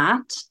go on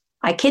that,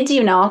 I kid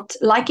you not,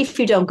 like if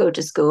you don't go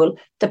to school,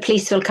 the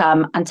police will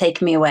come and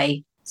take me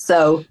away.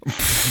 So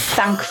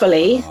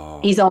thankfully,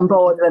 he's on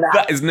board with that.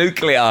 That is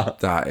nuclear.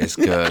 That is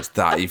good.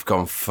 That you've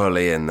gone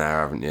fully in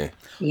there, haven't you?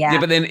 Yeah. Yeah,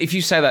 but then if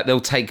you say that,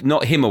 they'll take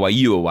not him away,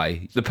 you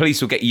away. The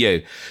police will get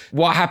you.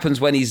 What happens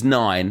when he's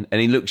 9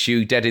 and he looks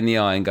you dead in the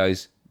eye and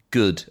goes,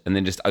 good, and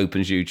then just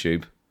opens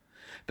YouTube?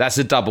 That's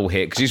a double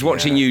hit because he's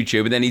watching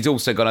YouTube and then he's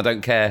also gone, I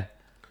don't care.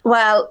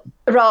 Well,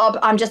 Rob,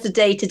 I'm just a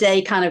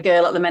day-to-day kind of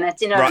girl at the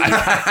minute, you know. Right.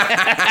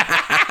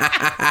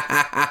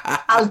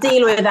 I'll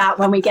deal with that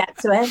when we get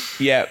to it.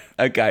 Yeah,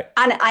 okay.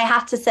 And I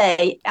had to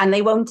say, and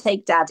they won't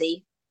take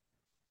Daddy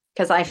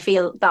because I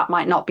feel that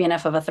might not be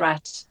enough of a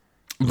threat.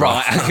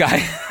 Right,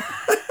 okay.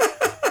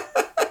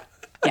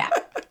 Yeah.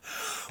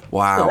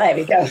 Wow. So there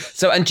we go.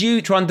 So, and do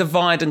you try and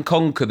divide and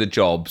conquer the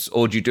jobs,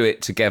 or do you do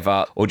it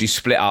together, or do you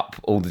split up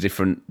all the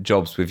different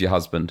jobs with your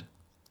husband?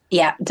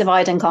 Yeah,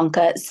 divide and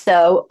conquer.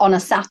 So on a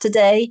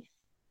Saturday,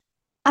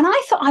 and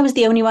I thought I was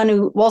the only one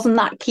who wasn't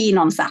that keen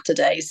on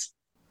Saturdays.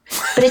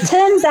 But it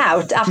turns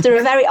out, after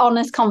a very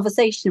honest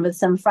conversation with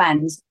some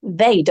friends,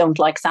 they don't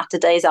like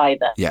Saturdays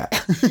either. Yeah.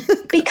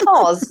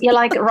 Because you're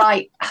like,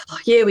 right,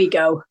 here we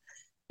go.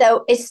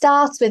 So it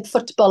starts with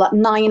football at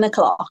 9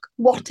 o'clock.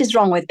 What is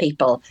wrong with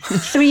people?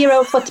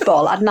 3-year-old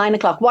football at 9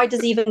 o'clock. Why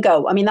does he even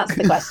go? I mean, that's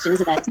the question,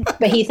 isn't it?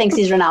 But he thinks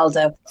he's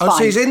Ronaldo. Oh, Fine.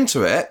 so he's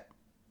into it?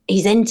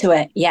 He's into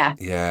it, yeah.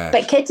 Yeah.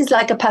 But Kit is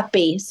like a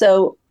puppy,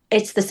 so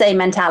it's the same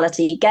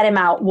mentality. Get him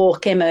out,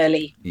 walk him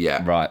early.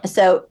 Yeah. Right.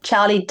 So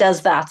Charlie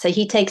does that. So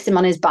he takes him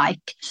on his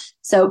bike.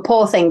 So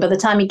poor thing, by the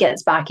time he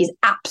gets back, he's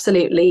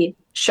absolutely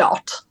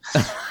shot.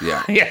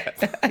 Yeah.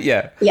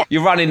 Yeah.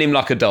 You're running him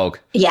like a dog.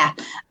 Yeah.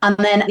 And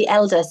then the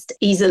eldest,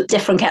 he's a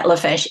different kettle of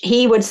fish.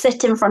 He would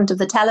sit in front of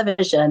the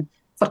television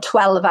for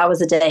 12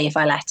 hours a day if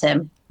I let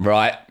him.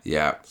 Right.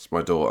 Yeah, it's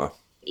my daughter.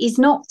 He's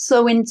not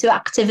so into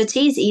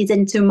activities. He's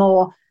into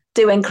more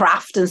doing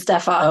craft and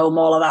stuff at home,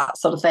 all of that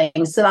sort of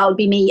thing. So that'll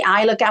be me.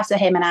 I look after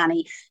him and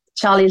Annie.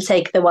 Charlie will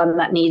take the one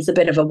that needs a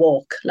bit of a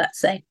walk, let's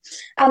say.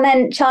 And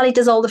then Charlie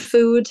does all the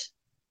food.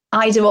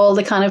 I do all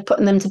the kind of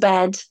putting them to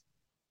bed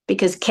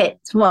because Kit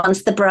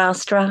wants the bra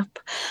strap.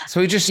 So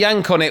you just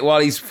yank on it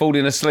while he's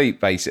falling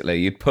asleep, basically.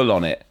 You'd pull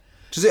on it.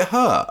 Does it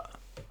hurt?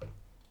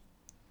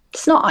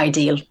 It's not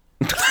ideal.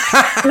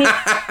 I mean,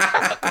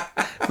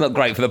 it's not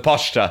great for the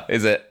posture,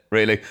 is it,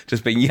 really?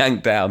 Just being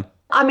yanked down.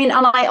 I mean,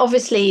 and I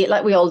obviously,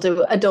 like we all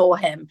do, adore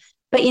him.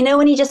 But you know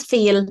when you just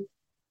feel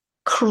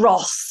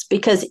cross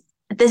because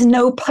there's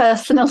no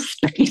personal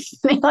space.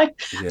 You're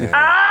like,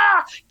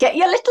 get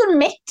your little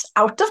mitt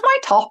out of my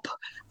top.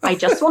 I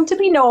just want to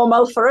be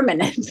normal for a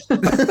minute.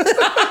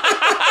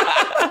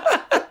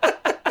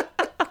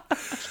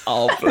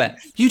 Oh,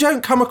 bless. You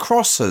don't come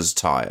across as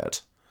tired.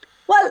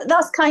 Well,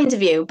 that's kind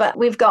of you, but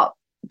we've got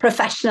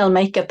professional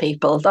makeup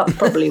people. That's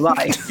probably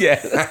why.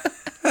 Yeah.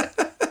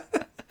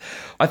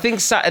 I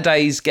think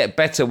Saturdays get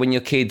better when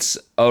your kids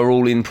are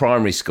all in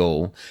primary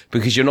school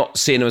because you're not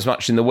seeing them as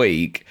much in the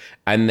week.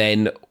 And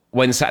then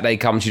when Saturday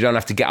comes, you don't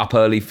have to get up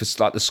early for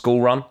like the school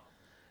run.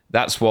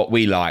 That's what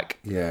we like.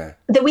 Yeah.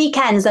 The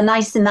weekends are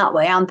nice in that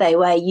way, aren't they?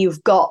 Where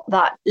you've got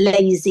that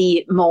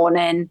lazy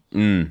morning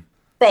thing.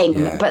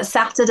 Yeah. But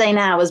Saturday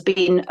now has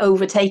been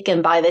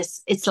overtaken by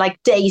this. It's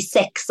like day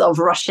 6 of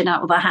rushing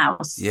out of the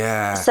house.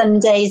 Yeah.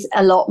 Sunday's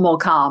a lot more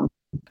calm.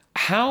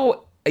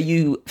 How are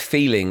you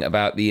feeling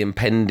about the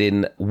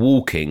impending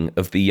walking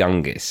of the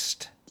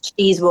youngest?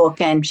 She's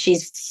walking.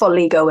 She's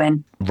fully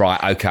going.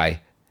 Right, okay.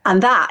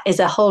 And that is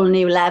a whole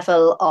new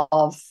level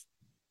of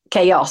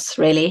chaos,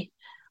 really.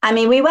 I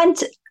mean, we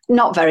went,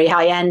 not very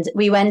high end,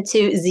 we went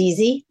to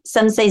Zizi.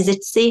 Some say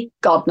Zitzi,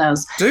 God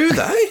knows. Do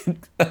they?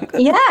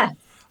 Yeah.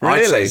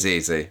 I'd say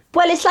Zizi.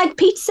 Well, it's like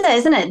pizza,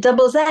 isn't it?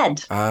 Double Z.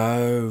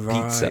 Oh,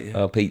 right. Pizza.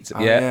 Oh, pizza,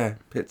 Oh, yeah.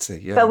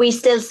 Pizza, yeah. But we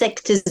still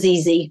stick to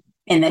Zizi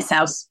in this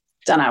house.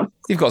 Don't know.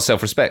 You've got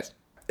self-respect.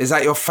 Is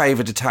that your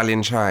favourite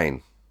Italian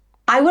chain?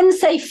 I wouldn't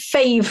say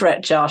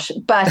favourite, Josh,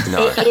 but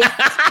it is.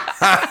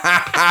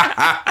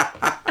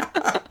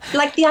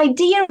 Like the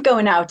idea of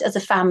going out as a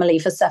family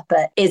for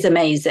supper is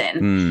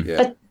amazing. Yeah.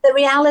 But the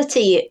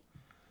reality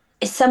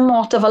is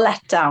somewhat of a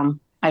letdown,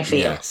 I feel.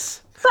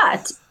 Yes.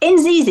 But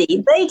in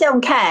Zizi, they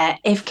don't care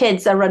if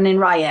kids are running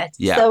riot.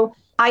 Yeah. So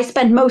I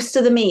spent most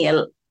of the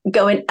meal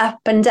going up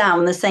and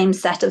down the same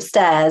set of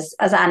stairs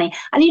as Annie.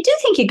 And you do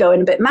think you're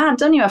going a bit mad,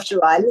 don't you, after a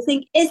while? You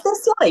think, is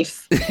this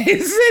life?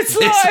 Is this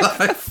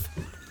life?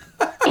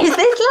 Is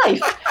this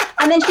life?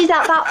 And then she's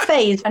at that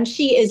phase and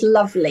she is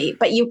lovely,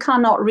 but you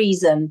cannot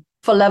reason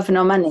for love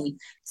nor money.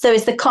 So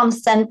it's the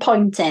constant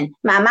pointing,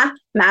 mama,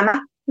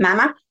 mama,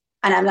 mama.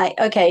 And I'm like,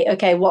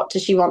 okay, what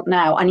does she want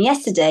now? And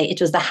yesterday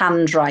it was the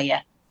hand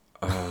dryer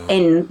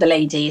in the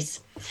ladies.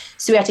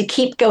 So we had to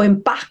keep going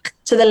back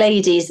to the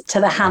ladies,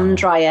 to the hand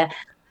dryer.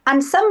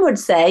 And some would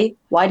say,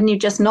 why didn't you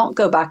just not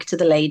go back to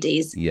the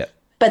ladies? Yeah.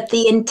 But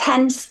the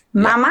intense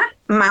mama,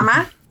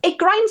 it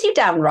grinds you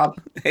down,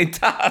 Rob. It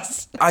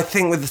does. I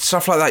think with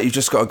stuff like that, you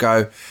just got to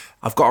go,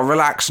 I've got to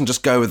relax and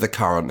just go with the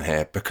current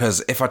here,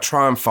 because if I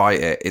try and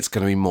fight it, it's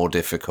going to be more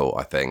difficult,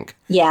 I think.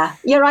 Yeah,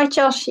 you're right,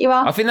 Josh, you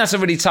are. I think that's a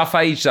really tough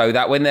age, though,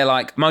 that when they're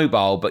like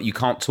mobile, but you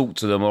can't talk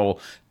to them or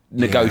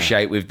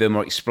negotiate with them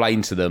or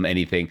explain to them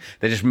anything.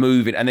 They're just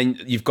moving. And then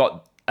you've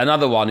got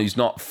another one who's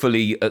not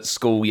fully at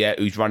school yet,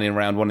 who's running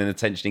around wanting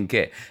attention in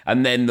kit.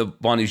 And then the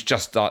one who's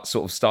just sort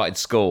of started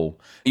school.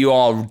 You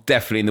are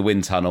definitely in the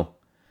wind tunnel.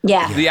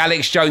 Yeah. The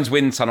Alex Jones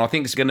wind tunnel, I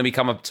think it's going to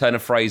become a turn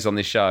of phrase on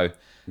this show.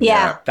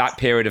 Yeah. That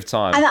period of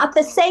time. And at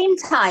the same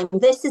time,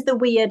 this is the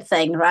weird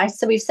thing, right?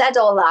 So we've said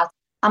all that.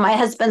 And my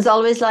husband's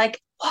always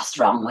like, what's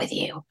wrong with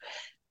you?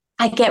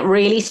 I get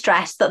really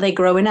stressed that they're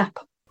growing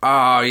up.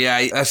 Oh,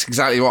 yeah, that's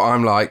exactly what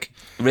I'm like.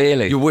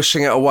 Really? You're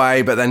wishing it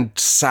away, but then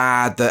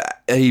sad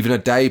that even a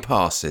day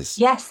passes.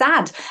 Yeah,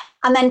 sad.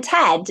 And then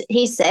Ted,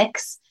 he's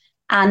 6,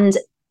 and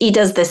he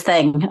does this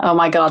thing. Oh,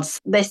 my God,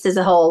 this is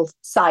a whole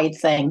side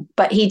thing.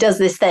 But he does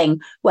this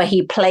thing where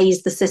he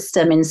plays the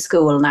system in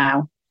school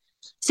now.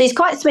 So he's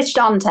quite switched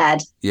on,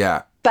 Ted.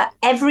 Yeah. But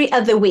every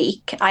other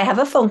week, I have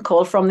a phone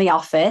call from the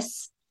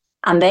office,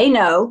 and they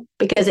know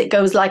because it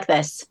goes like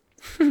this.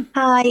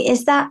 Hi,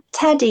 is that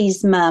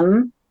Teddy's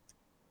mum?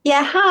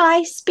 Yeah,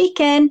 hi,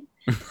 speaking.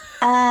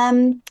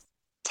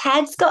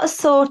 Ted's got a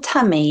sore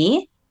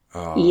tummy.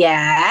 Oh.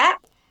 Yeah.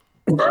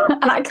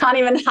 And I can't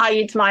even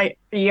hide my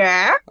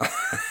yeah.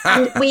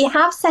 And we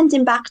have sent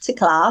him back to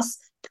class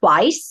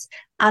twice.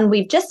 And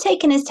we've just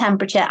taken his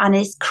temperature and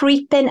it's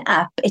creeping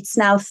up. It's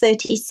now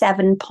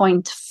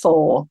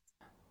 37.4.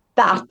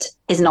 That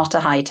is not a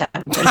high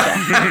temperature.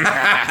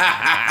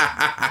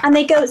 And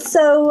they go,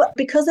 so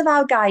because of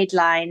our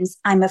guidelines,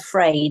 I'm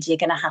afraid you're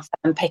going to have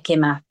to pick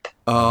him up.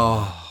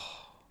 Oh.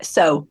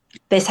 So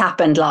this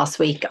happened last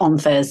week on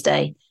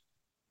Thursday.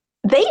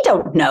 They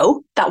don't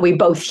know that we're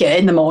both here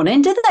in the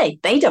morning, do they?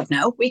 They don't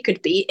know. We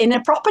could be in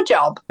a proper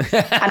job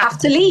and have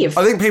to leave.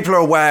 I think people are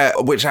aware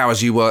of which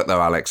hours you work,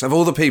 though, Alex. Of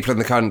all the people in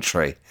the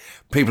country,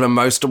 people are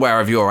most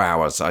aware of your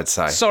hours, I'd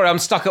say. Sorry, I'm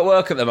stuck at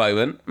work at the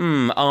moment.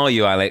 Are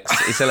you, Alex?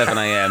 It's 11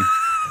 a.m.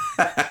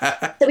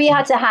 So we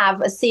had to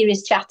have a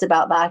serious chat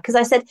about that because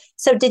I said,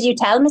 so did you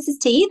tell Mrs.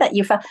 T that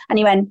you... And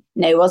he went,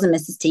 no, it wasn't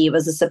Mrs. T, it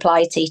was a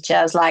supply teacher.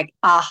 I was like,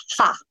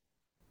 aha.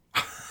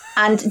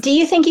 And do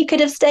you think you could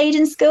have stayed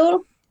in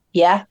school?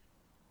 Yeah.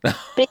 But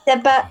he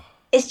said, but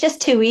it's just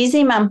too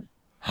easy, Mum.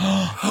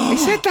 He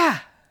said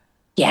that?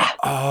 Yeah.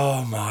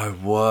 Oh, my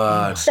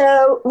word.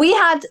 So we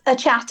had a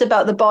chat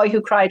about the boy who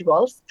cried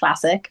wolf.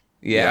 Classic.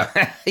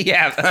 Yeah.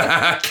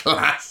 Yeah.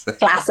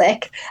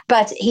 Classic.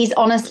 But he's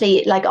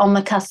honestly like on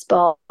the cusp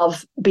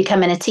of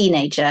becoming a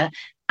teenager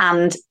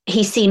and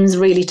he seems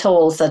really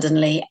tall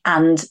suddenly.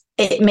 And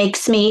it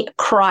makes me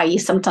cry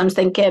sometimes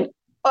thinking,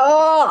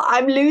 oh,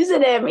 I'm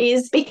losing him.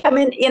 He's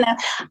becoming,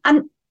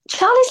 and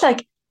Charlie's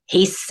like,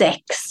 he's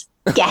 6.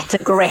 Get a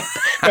grip.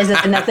 There's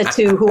another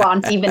 2 who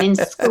aren't even in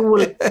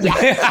school yet.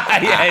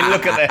 Yeah,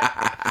 look at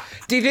that.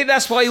 Do you think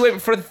that's why you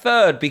went for a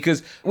third?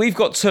 Because we've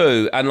got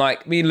 2, and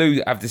like me and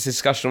Lou have this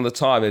discussion all the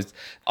time. Is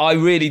I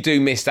really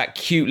do miss that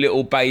cute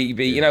little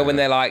baby, when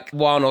they're like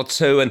 1 or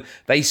 2 and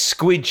they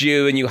squid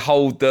you and you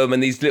hold them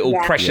and these little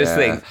precious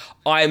things.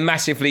 I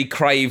massively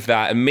crave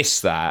that and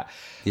miss that.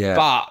 Yeah.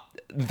 But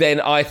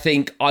then I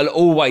think I'll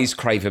always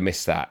crave and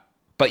miss that.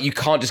 But you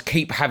can't just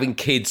keep having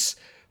kids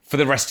for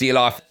the rest of your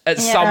life. At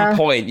some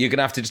point, you're going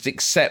to have to just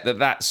accept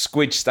that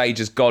squid stage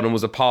has gone and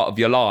was a part of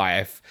your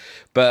life.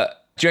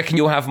 But do you reckon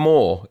you'll have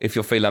more if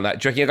you're feeling like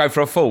that? Do you reckon you'll go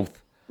for a 4th?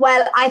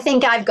 Well, I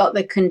think I've got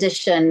the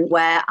condition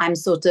where I'm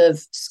sort of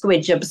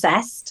squidge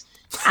obsessed.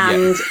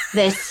 And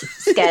this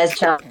scares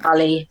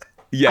Charlie.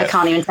 Yeah. I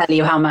can't even tell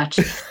you how much.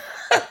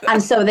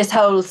 And so this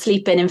whole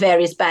sleeping in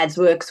various beds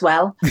works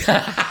well.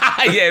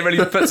 Yeah, it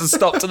really puts a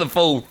stop to the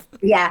 4th.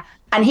 Yeah.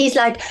 And he's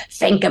like,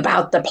 think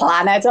about the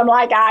planet. I'm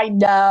like, I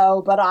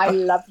know, but I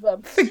love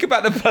them. Think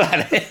about the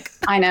planet.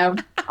 I know.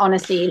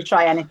 Honestly, he'll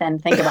try anything.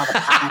 Think about the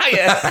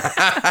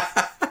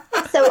planet.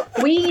 So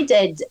we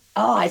did,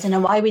 I don't know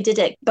why we did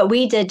it, but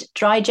we did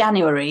dry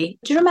January.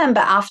 Do you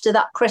remember after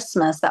that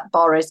Christmas that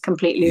Boris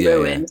completely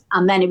ruined?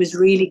 And then it was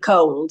really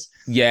cold.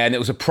 Yeah, and it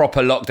was a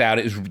proper lockdown.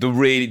 It was the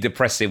really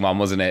depressing one,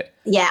 wasn't it?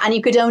 Yeah, and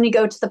you could only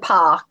go to the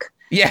park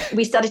Yeah.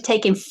 We started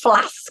taking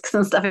flasks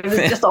and stuff. It was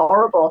just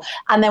horrible.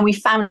 And then we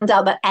found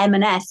out that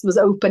M&S was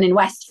open in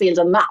Westfield,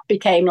 and that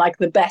became like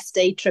the best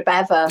day trip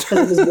ever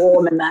because it was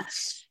warm in there.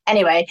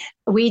 Anyway,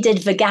 we did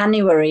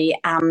Veganuary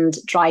and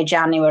Dry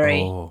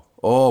January.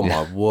 Oh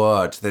my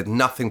word. There's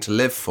nothing to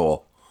live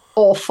for.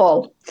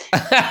 Awful.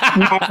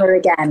 Never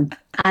again.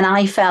 And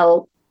I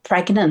fell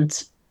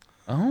pregnant.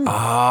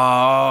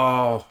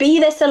 Oh. Be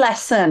this a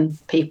lesson,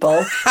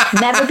 people.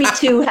 Never be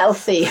too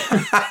healthy.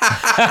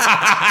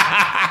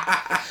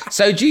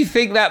 So do you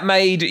think that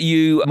made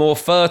you more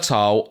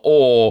fertile,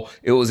 or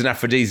it was an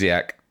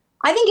aphrodisiac?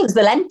 I think it was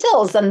the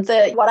lentils and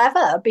the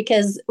whatever,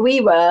 because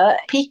we were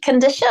peak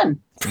condition.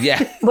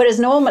 Yeah. Whereas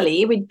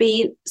normally we'd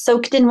be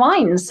soaked in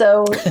wine.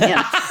 So,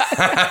 yeah.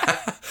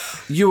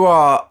 You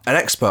are an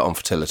expert on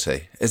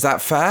fertility. Is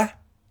that fair?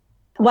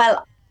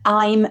 Well,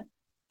 I'm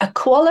a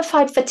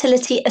qualified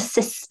fertility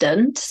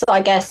assistant. So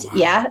I guess,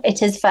 yeah,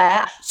 it is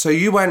fair. So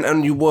you went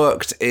and you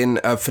worked in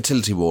a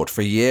fertility ward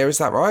for a year, is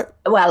that right?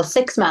 Well,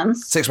 6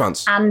 months. 6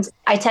 months. And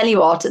I tell you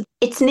what,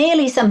 it's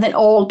nearly something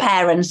all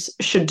parents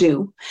should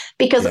do.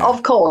 Because,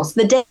 of course,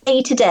 the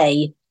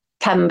day-to-day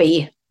can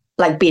be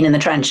like being in the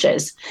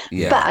trenches.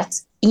 Yeah. But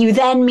you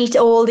then meet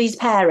all these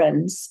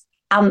parents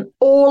and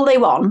all they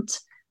want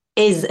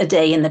is a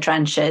day in the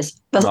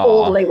trenches. That's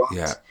all they want.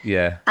 Yeah.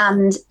 Yeah.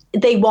 And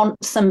they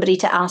want somebody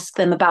to ask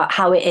them about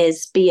how it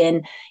is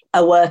being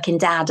a working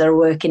dad or a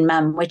working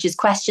mum, which is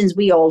questions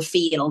we all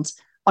field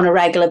on a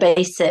regular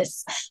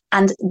basis.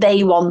 And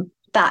they want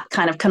that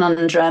kind of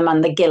conundrum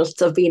and the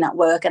guilt of being at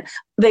work, and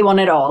they want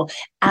it all.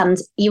 And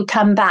you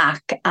come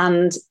back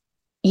and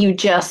you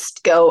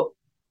just go,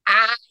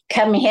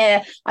 come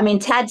here. I mean,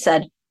 Ted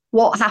said,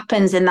 what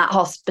happens in that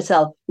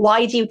hospital?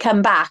 Why do you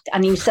come back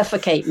and you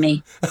suffocate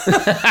me? And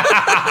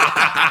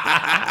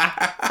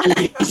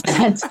I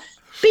said,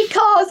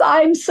 because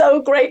I'm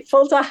so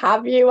grateful to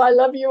have you. I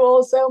love you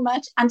all so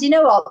much. And you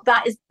know what?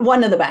 That is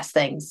one of the best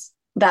things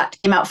that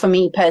came out for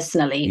me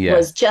personally,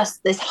 was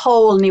just this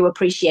whole new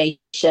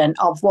appreciation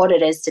of what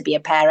it is to be a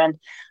parent.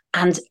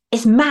 And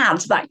it's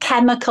mad, that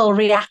chemical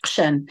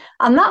reaction.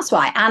 And that's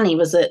why Annie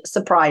was a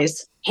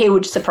surprise,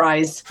 huge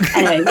surprise.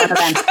 Anyway, one of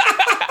them.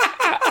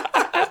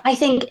 I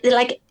think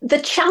like the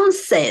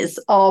chances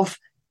of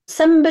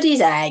somebody's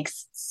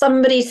eggs,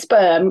 somebody's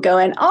sperm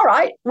going, all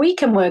right, we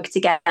can work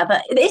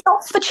together. It's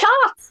off the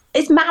charts.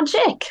 It's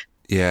magic.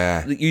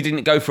 Yeah. You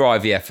didn't go for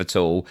IVF at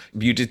all.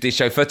 You did this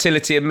show,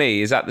 Fertility and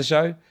Me. Is that the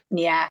show?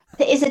 Yeah.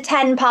 It is a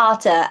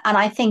 10-parter. And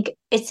I think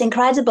it's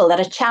incredible that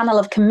a channel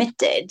have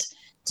committed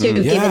to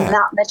giving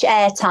that much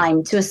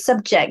airtime to a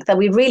subject that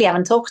we really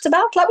haven't talked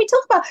about. Like we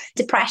talk about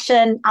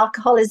depression,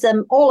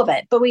 alcoholism, all of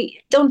it, but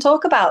we don't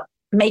talk about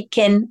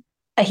making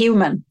a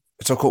human.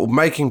 It's all called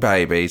Making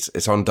Babies.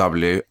 It's on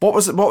W. What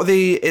was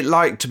it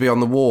like to be on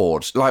the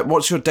ward? Like,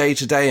 what's your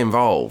day-to-day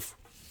involve?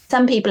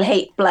 Some people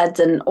hate blood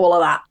and all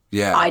of that.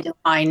 Yeah. I don't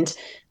mind.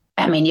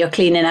 I mean, you're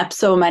cleaning up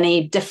so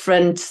many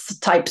different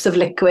types of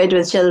liquid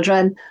with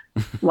children,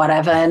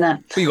 whatever.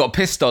 Well, you got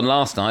pissed on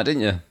last night,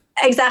 didn't you?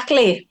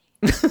 Exactly.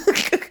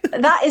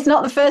 That is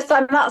not the first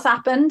time that's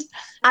happened.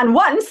 And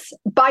once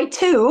by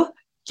two,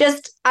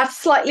 just at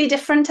slightly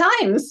different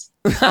times.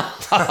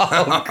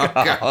 Oh,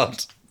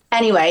 God.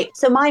 Anyway,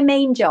 so my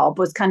main job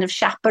was kind of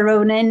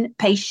chaperoning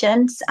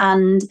patients,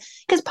 and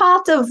because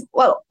part of,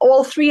 well,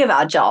 all three of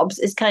our jobs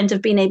is kind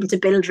of being able to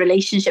build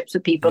relationships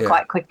with people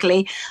quite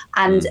quickly.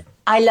 And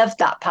I loved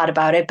that part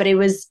about it, but it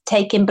was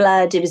taking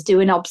blood, it was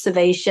doing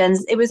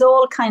observations, it was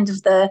all kind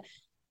of the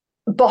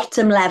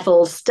bottom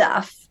level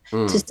stuff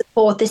to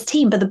support this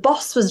team. But the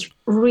boss was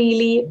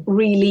really,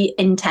 really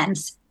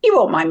intense. You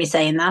won't mind me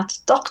saying that.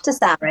 Dr.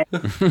 Sarah,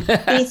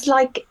 he's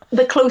like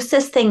the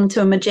closest thing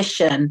to a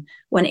magician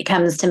when it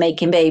comes to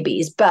making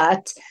babies.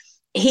 But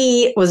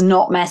he was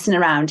not messing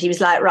around. He was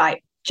like,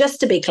 right, just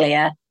to be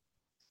clear,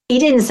 he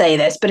didn't say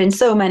this, but in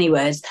so many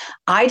words,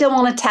 I don't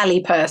want a telly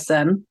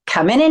person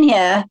coming in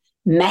here,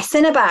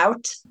 messing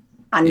about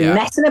and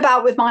messing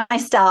about with my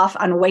staff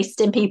and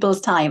wasting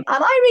people's time.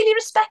 And I really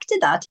respected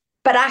that.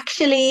 But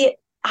actually,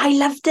 I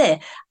loved it.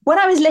 When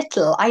I was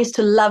little, I used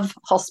to love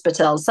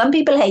hospitals. Some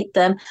people hate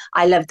them.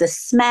 I love the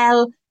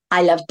smell.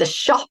 I love the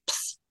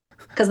shops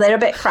because they're a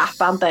bit crap,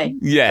 aren't they?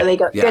 Yeah. So they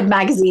got good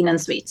magazine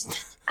and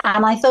sweets.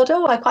 And I thought,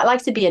 I quite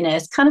like to be a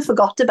nurse. Kind of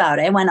forgot about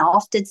it. Went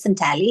off, did some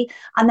telly.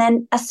 And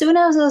then as soon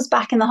as I was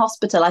back in the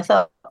hospital, I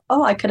thought,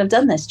 I could have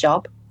done this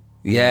job.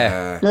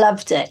 Yeah.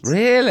 Loved it.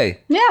 Really?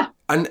 Yeah.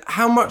 And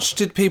how much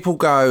did people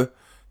go,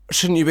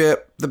 shouldn't you be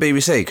at the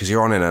BBC because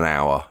you're on in an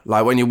hour?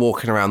 Like when you're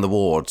walking around the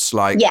wards,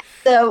 like... Yeah,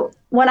 so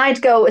when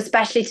I'd go,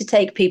 especially to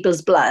take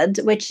people's blood,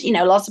 which,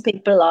 lots of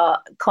people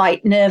are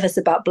quite nervous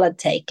about blood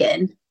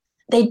taking,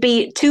 they'd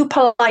be too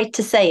polite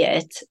to say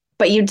it,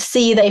 but you'd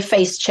see their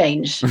face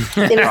change.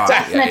 There was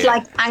definite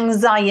like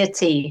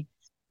anxiety.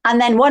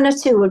 And then one or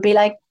two would be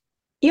like,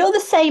 you're the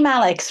same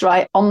Alex,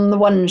 right, on the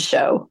one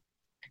show.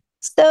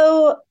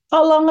 So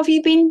how long have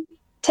you been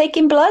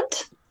taking blood?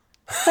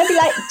 I'd be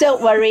like,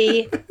 don't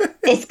worry,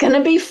 it's going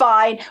to be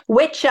fine.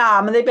 Which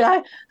arm? And they'd be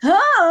like,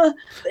 oh,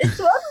 this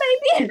one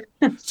maybe.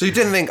 So you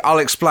didn't think, I'll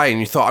explain.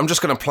 You thought, I'm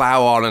just going to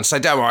plough on and say,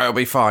 don't worry, it'll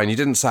be fine. You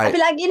didn't say... I'd be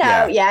like,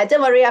 yeah,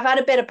 don't worry, I've had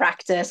a bit of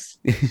practice.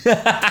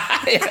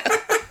 I've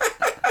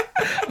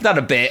done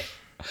a bit.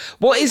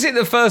 What is it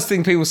the first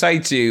thing people say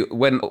to you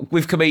when,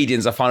 with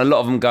comedians, I find a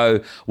lot of them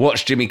go,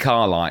 what's Jimmy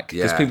Carr like?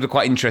 Because people are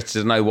quite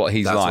interested to know what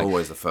he's like. That's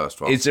always the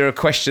first one. Is there a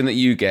question that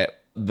you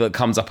get that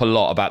comes up a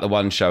lot about the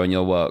One Show and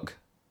your work?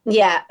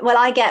 Yeah, well,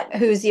 I get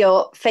who's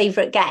your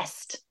favourite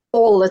guest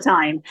all the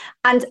time.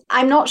 And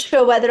I'm not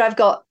sure whether I've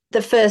got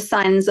the first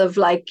signs of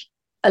like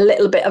a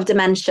little bit of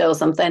dementia or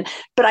something,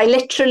 but I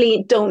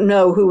literally don't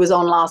know who was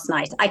on last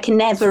night. I can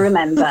never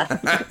remember.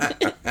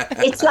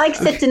 It's like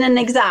sitting an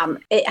exam.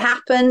 It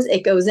happens,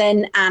 it goes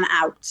in and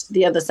out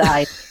the other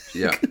side.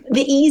 Yeah.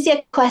 The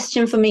easier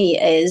question for me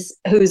is,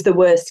 who's the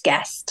worst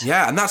guest?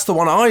 Yeah, and that's the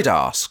one I'd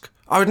ask.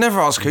 I would never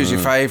ask who's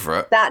your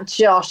favourite. That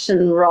Josh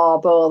and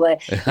Rob or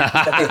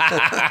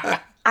the...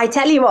 I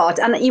tell you what,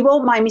 and he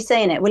won't mind me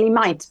saying it. Well, he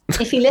might.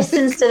 If he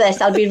listens to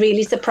this, I'll be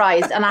really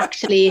surprised. And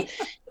actually,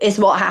 is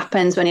what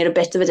happens when you're a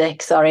bit of a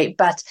dick, sorry.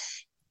 But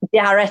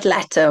Jared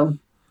Leto.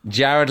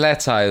 Jared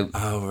Leto.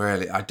 Oh,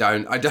 really? I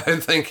don't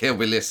think he'll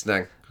be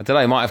listening. I don't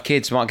know, he might have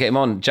kids, might get him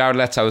on. Jared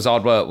Leto was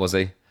hard work, was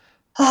he?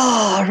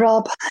 Oh,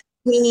 Rob.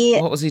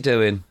 What was he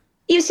doing?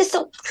 He was just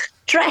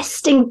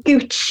dressed in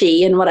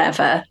Gucci and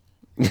whatever.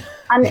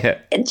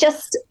 And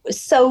just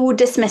so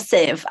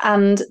dismissive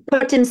and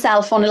put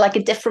himself on like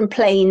a different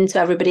plane to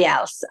everybody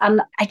else.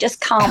 And I just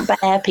can't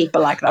bear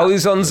people like that. Oh, he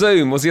was on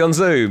Zoom. Was he on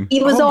Zoom?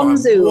 He was on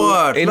Zoom.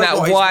 Word. In Look that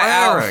what white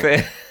he's wearing.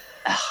 outfit.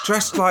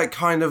 Dressed like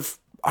kind of,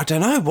 I don't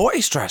know what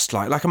he's dressed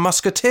like a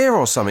musketeer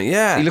or something,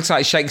 yeah. He looks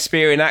like a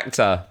Shakespearean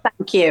actor.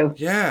 Thank you.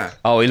 Yeah.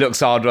 Oh, he looks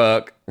hard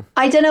work.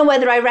 I don't know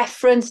whether I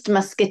referenced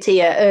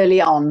musketeer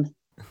early on.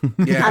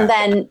 Yeah. And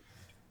then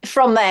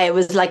from there, it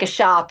was like a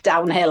sharp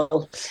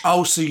downhill.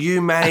 Oh, so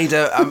you made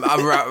a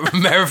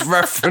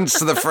reference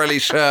to the frilly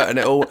shirt and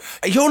it all...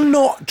 You're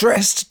not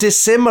dressed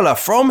dissimilar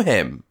from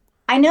him.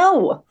 I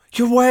know.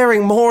 You're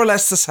wearing more or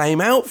less the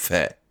same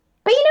outfit.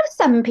 But you know,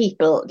 some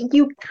people,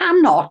 you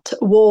cannot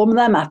warm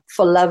them up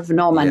for love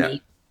nor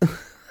money. Yeah.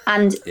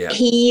 And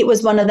he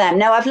was one of them.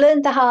 Now, I've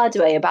learned the hard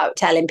way about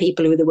telling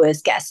people who the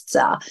worst guests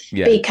are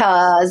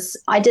because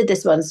I did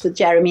this once with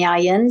Jeremy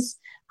Irons.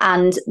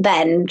 And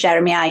then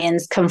Jeremy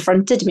Irons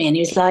confronted me and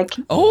he was like,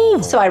 oh,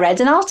 so I read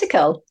an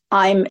article.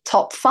 I'm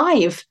top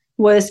 5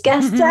 worst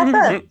guests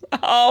ever.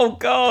 Oh,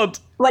 God.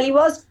 Well, he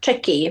was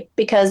tricky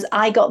because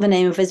I got the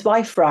name of his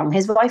wife wrong.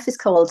 His wife is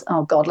called,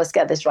 oh, God, let's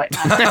get this right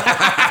now.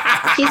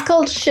 She's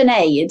called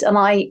Sinead and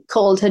I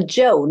called her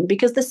Joan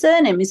because the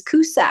surname is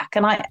Cusack.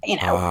 And I, you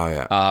know. Oh,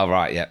 yeah. Oh,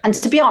 right, yeah. And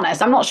to be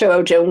honest, I'm not sure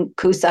who Joan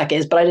Cusack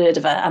is, but I heard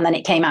of her. And then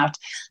it came out.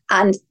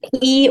 And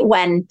he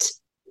went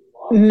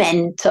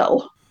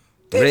mental.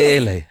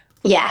 Really?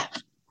 Yeah.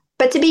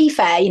 But to be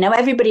fair, you know,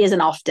 everybody has an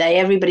off day.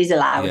 Everybody's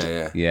allowed.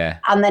 Yeah.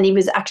 And then he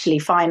was actually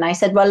fine. I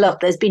said, well, look,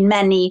 there's been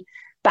many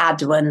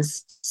bad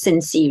ones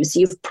since you. So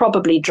you've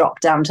probably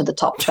dropped down to the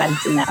top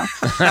 20 now.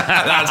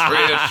 That's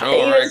reassuring.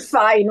 He was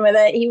fine with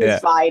it. He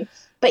was fine.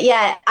 But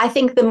yeah, I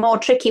think the more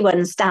tricky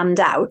ones stand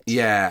out.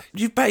 Yeah.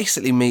 You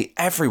basically meet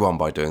everyone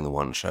by doing the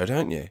One Show,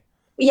 don't you?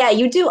 Yeah,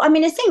 you do. I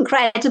mean, it's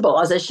incredible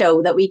as a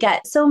show that we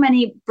get so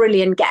many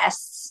brilliant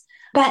guests.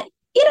 But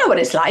you know what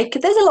it's like.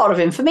 There's a lot of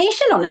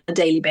information on a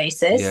daily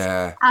basis.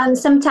 Yeah. And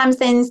sometimes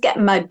things get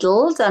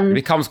muddled. And it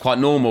becomes quite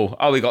normal.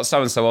 Oh, we got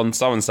so-and-so on,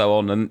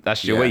 and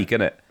that's your week,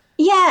 isn't it?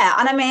 Yeah.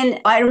 And I mean,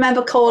 I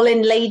remember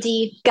calling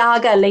Lady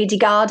Gaga Lady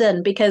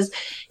Garden because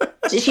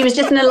she was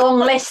just in a long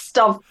list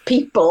of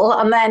people.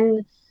 And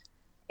then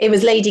it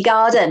was Lady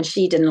Garden.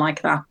 She didn't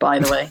like that, by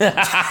the way.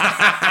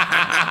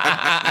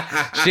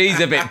 She's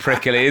a bit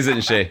prickly,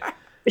 isn't she?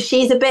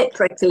 She's a bit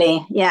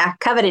prickly, yeah,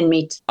 covered in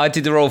meat. I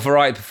did the Royal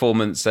Variety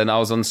performance and I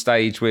was on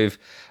stage with,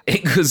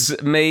 it was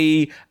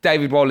me,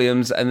 David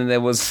Walliams, and then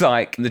there was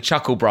like the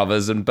Chuckle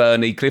Brothers and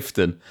Bernie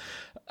Clifton.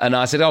 And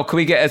I said, oh, can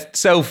we get a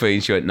selfie?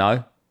 And she went,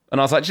 no.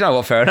 And I was like, do you know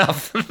what, fair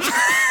enough.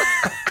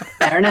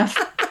 Fair enough.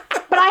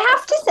 But I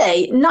have to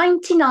say,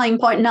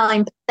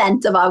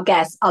 99.9% of our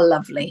guests are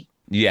lovely.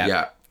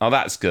 Yeah. Oh,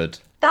 that's good.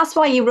 That's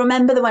why you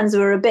remember the ones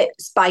who are a bit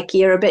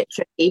spiky or a bit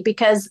tricky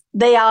because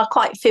they are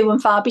quite few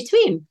and far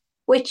between.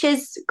 Which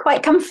is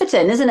quite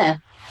comforting, isn't it?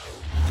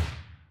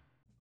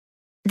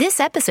 This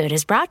episode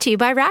is brought to you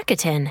by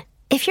Rakuten.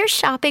 If you're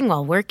shopping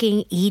while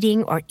working,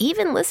 eating, or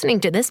even listening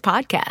to this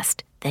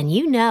podcast, then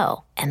you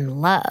know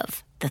and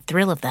love the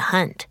thrill of the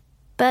hunt.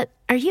 But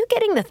are you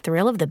getting the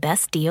thrill of the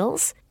best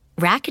deals?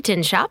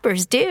 Rakuten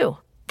shoppers do.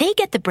 They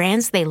get the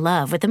brands they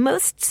love with the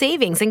most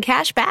savings and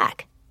cash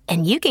back.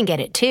 And you can get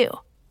it too.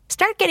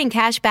 Start getting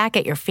cash back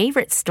at your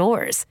favorite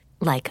stores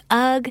like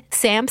UGG,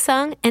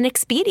 Samsung, and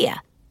Expedia.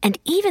 And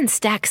even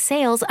stack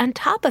sales on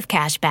top of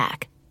cash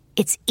back.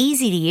 It's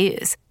easy to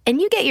use,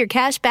 and you get your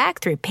cash back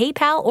through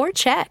PayPal or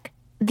check.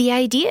 The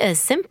idea is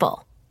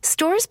simple.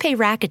 Stores pay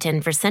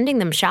Rakuten for sending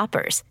them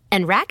shoppers,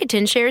 and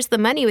Rakuten shares the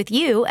money with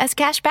you as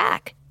cash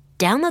back.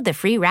 Download the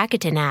free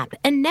Rakuten app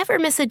and never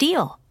miss a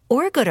deal.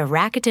 Or go to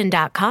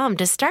Rakuten.com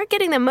to start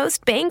getting the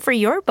most bang for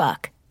your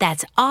buck.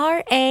 That's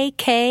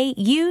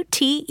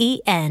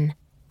RAKUTEN.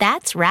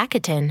 That's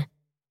Rakuten.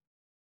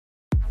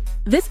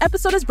 This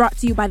episode is brought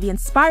to you by the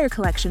Inspire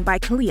Collection by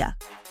Kalia.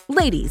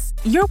 Ladies,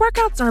 your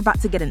workouts are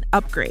about to get an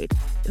upgrade.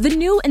 The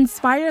new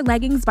Inspire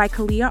leggings by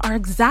Kalia are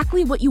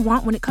exactly what you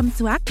want when it comes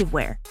to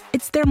activewear.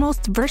 It's their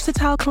most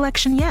versatile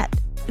collection yet.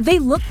 They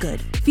look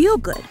good, feel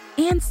good,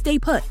 and stay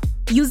put.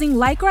 Using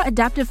Lycra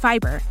adaptive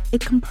fiber,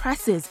 it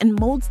compresses and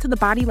molds to the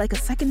body like a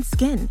second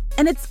skin.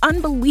 And it's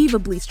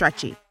unbelievably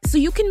stretchy, so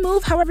you can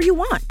move however you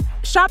want.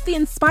 Shop the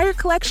Inspire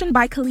Collection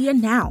by Kalia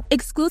now,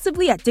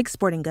 exclusively at Dick's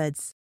Sporting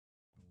Goods.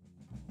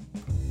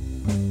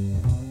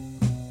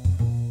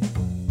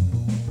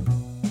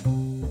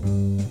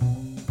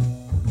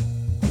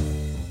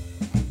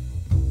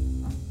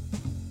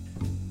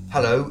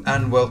 Hello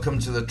and welcome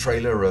to the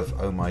trailer of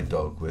Oh My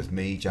Dog with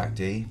me, Jack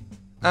D.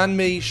 And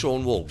me,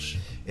 Sean Walsh.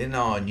 In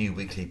our new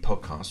weekly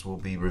podcast, we'll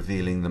be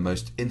revealing the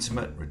most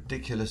intimate,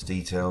 ridiculous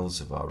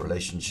details of our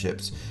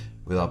relationships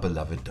with our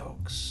beloved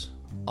dogs.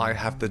 I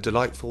have the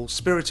delightful,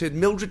 spirited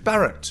Mildred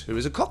Barrett, who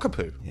is a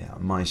cockapoo. Yeah,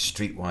 my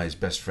streetwise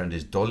best friend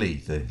is Dolly,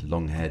 the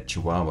long-haired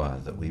chihuahua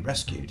that we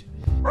rescued.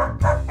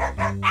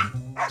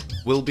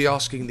 We'll be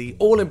asking the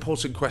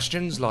all-important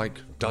questions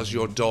like, does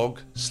your dog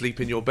sleep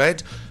in your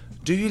bed?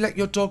 Do you let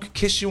your dog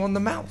kiss you on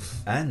the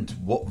mouth? And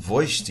what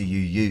voice do you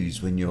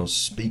use when you're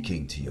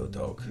speaking to your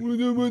dog?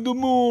 The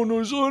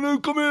mourners,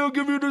 come here, I'll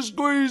give you the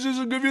squeezes,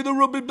 I'll give you the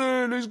rubber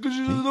bellies, because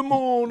you're the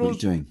mourners. What are you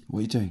doing? What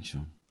are you doing,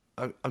 Sean?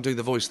 I'm doing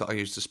the voice that I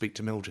used to speak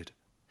to Mildred.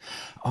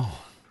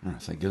 Oh,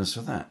 thank goodness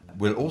for that.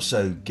 We'll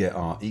also get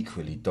our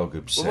equally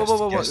dog-obsessed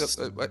guests...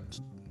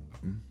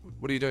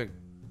 What are you doing?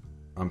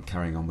 I'm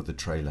carrying on with the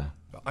trailer.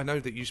 I know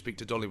that you speak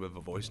to Dolly with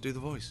a voice. Do the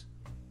voice.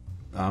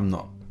 I'm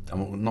not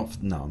going to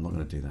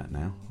do that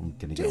now. I'm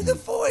going to do the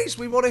voice.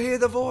 We want to hear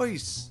the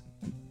voice.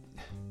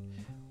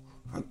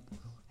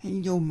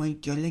 Hello, my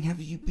darling. Have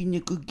you been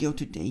a good girl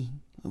today?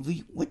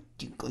 What are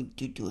you going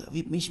to do? Have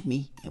you missed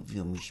me? Have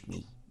you missed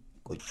me?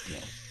 Good girl.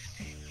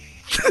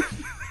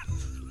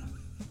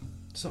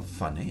 It's not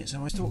funny. It's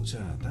how I talk to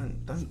her.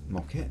 Don't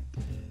mock it.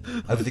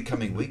 Over the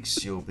coming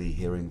weeks, you'll be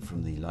hearing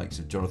from the likes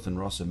of Jonathan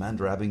Ross,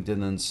 Amanda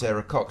Abingdon, and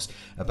Sarah Cox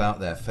about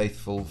their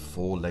faithful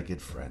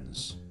four-legged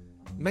friends.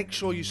 Make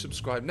sure you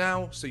subscribe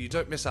now so you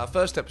don't miss our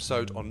first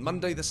episode on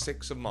Monday the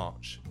 6th of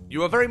March.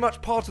 You are very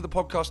much part of the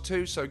podcast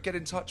too, so get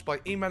in touch by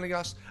emailing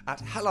us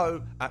at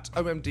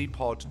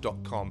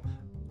hello@omdpod.com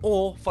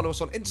or follow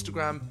us on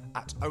Instagram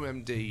at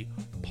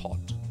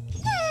omdpod.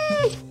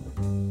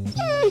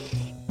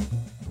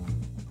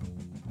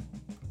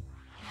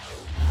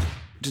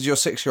 Did your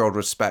 6-year-old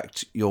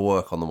respect your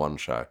work on the One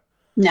Show?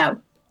 No.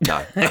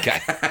 No.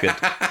 Okay, good.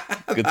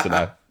 Good to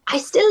know. I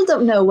still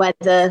don't know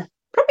whether...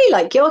 Probably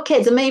like your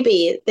kids, and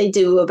maybe they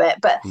do a bit,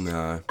 but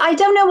no. I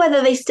don't know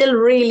whether they still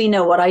really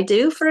know what I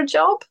do for a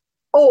job,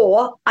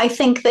 or I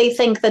think they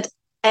think that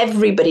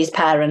everybody's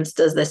parents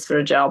does this for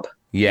a job.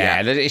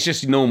 Yeah, it's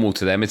just normal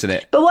to them, isn't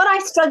it? But what I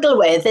struggle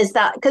with is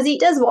that, because he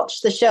does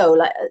watch the show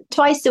like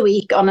twice a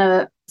week on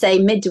a, say,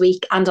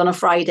 midweek and on a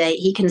Friday,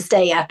 he can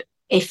stay up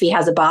if he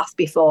has a bath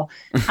before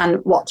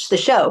and watch the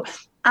show.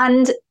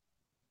 And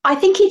I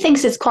think he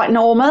thinks it's quite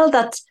normal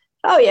that,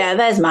 oh yeah,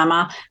 there's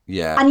Mama.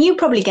 Yeah. And you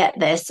probably get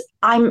this.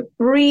 I'm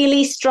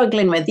really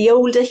struggling with, the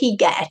older he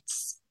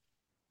gets,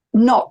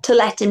 not to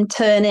let him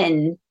turn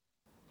in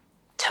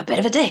to a bit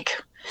of a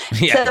dick.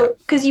 Yeah. So,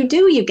 because you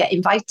get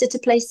invited to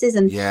places,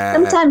 and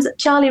sometimes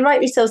Charlie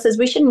rightly so says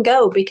we shouldn't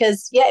go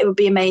because, it would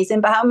be amazing,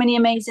 but how many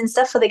amazing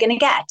stuff are they going to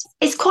get?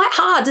 It's quite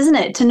hard, isn't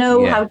it, to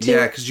know how to...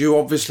 Yeah, because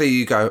you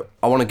go,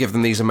 I want to give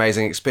them these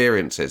amazing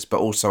experiences, but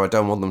also I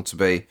don't want them to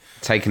be...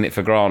 taking it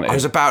for granted. I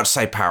was about to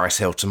say Paris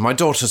Hilton. My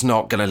daughter's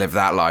not going to live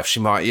that life.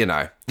 She might,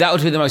 That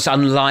would be the most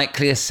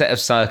unlikeliest set of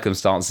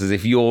circumstances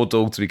if your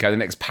daughter became the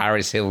next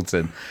Paris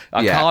Hilton.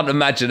 I can't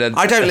imagine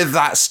I don't live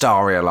that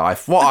starry a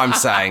life. What I'm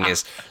saying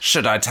is,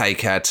 should I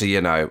take her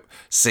to,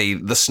 see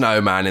The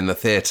Snowman in the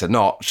theatre?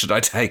 Not, should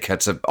I take her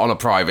on a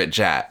private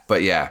jet?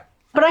 But yeah.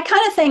 But I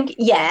kind of think,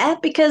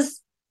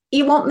 because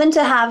you want them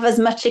to have as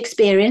much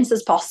experience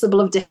as possible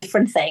of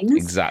different things.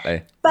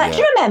 Exactly. But do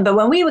you remember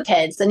when we were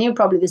kids, and you're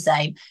probably the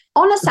same,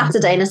 on a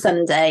Saturday and a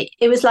Sunday,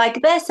 it was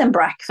like, there's some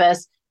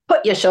breakfast,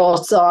 put your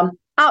shorts on,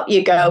 out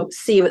you go,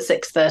 see you at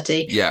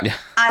 6:30. Yeah.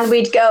 And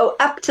we'd go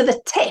up to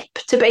the tip,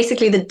 to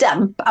basically the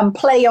dump, and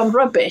play on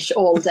rubbish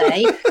all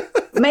day,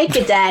 make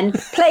a den,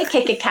 play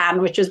kick a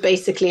can, which was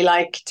basically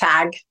like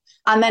tag.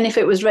 And then if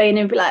it was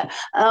raining, we'd be like,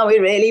 oh,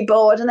 we're really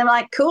bored. And they're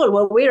like, cool,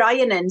 well, we're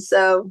ironing,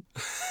 so...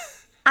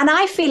 And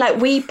I feel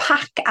like we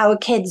pack our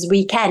kids'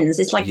 weekends.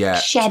 It's like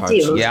scheduled.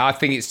 Totally. Yeah, I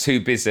think it's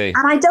too busy.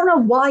 And I don't know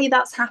why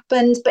that's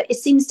happened, but it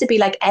seems to be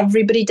like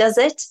everybody does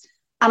it.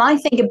 And I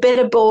think a bit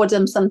of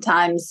boredom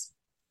sometimes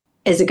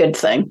is a good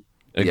thing.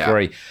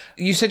 Agree. Yeah.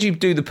 You said you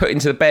do the put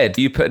into the bed.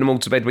 Are you putting them all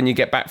to bed when you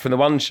get back from the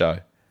One Show?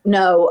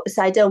 No,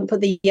 so I don't put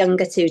the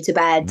younger two to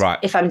bed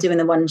if I'm doing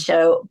the One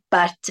Show,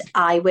 but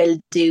I will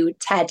do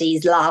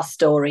Teddy's last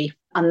story.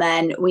 and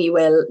then we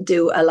will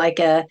do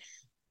a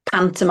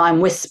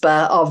pantomime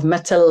whisper of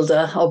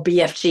Matilda or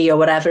BFG or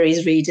whatever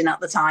he's reading at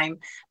the time,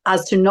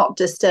 as to not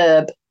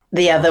disturb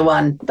the other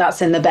one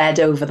that's in the bed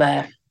over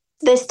there.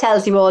 This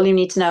tells you all you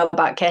need to know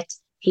about Kit.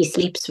 He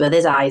sleeps with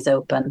his eyes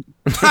open.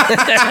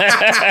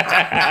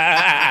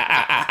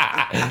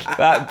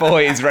 That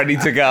boy is ready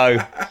to go.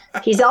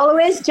 He's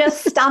always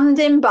just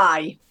standing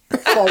by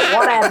for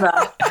whatever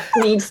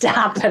needs to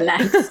happen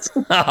next.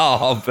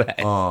 Oh, bless.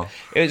 Oh.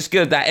 It's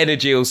good. That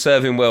energy will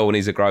serve him well when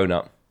he's a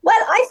grown-up. Well,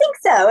 I think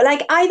so.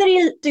 Either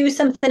he'll do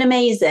something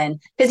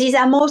amazing, because he's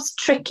our most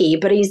tricky,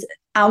 but he's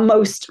our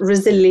most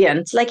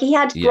resilient. He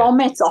had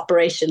grommets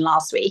operation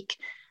last week.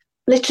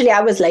 Literally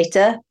hours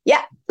later,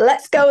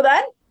 let's go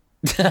then.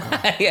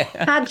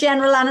 Had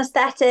general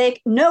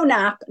anaesthetic, no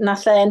nap,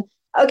 nothing.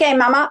 Okay,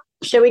 Mama,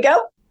 shall we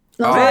go?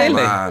 Really?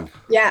 Man.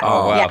 Yeah.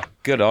 Oh, wow. Yeah.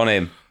 Good on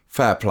him.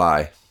 Fair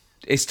play.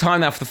 It's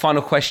time now for the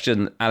final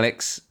question,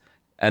 Alex,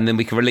 and then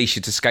we can release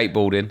you to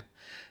skateboarding.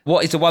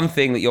 What is the one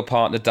thing that your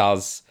partner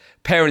does,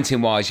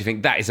 parenting-wise, you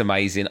think, that is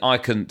amazing, I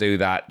couldn't do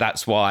that,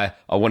 that's why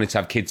I wanted to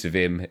have kids with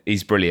him,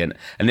 he's brilliant.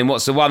 And then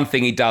what's the one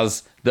thing he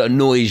does that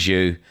annoys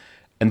you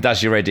and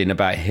does your head in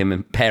about him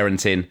and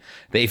parenting,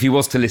 that if he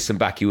was to listen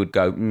back, he would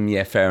go,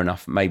 yeah, fair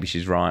enough, maybe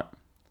she's right?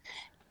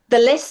 The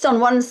list on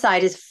one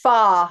side is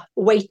far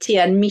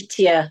weightier and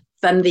meatier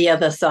than the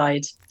other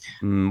side.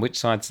 Which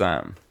side's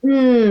that?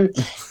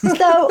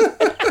 So,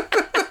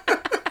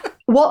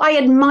 what I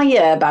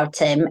admire about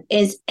him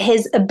is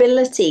his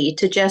ability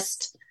to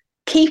just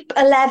keep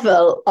a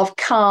level of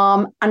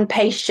calm and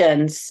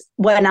patience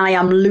when I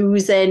am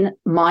losing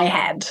my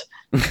head.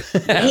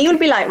 He would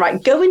be like,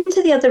 right, go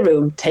into the other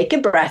room, take a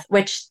breath,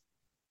 which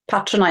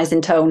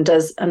patronising tone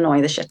does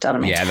annoy the shit out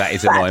of me. Yeah, that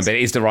is annoying, but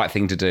it is the right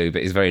thing to do.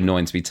 But it's very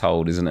annoying to be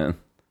told, isn't it?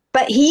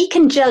 But he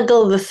can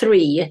juggle the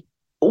three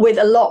with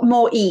a lot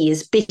more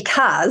ease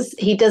because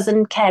he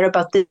doesn't care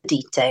about the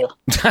detail.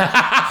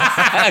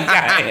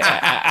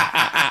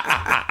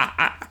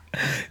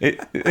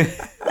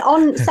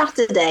 On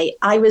Saturday,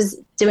 I was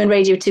doing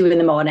Radio 2 in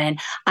the morning,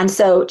 and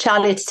so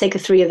Charlie had to take the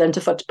three of them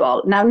to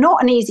football. Now,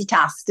 not an easy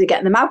task to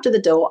get them out of the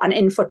door and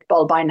in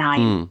football by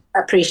 9.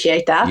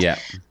 Appreciate that. Yeah.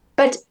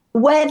 But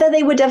whether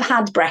they would have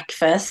had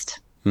breakfast,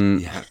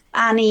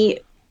 Annie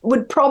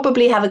would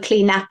probably have a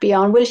clean nappy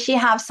on. Will she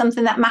have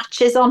something that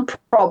matches on?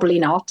 Probably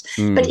not.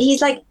 But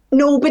he's like,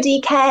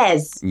 nobody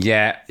cares.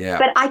 Yeah.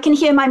 But I can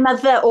hear my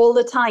mother all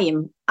the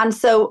time. And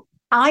so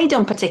I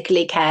don't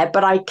particularly care,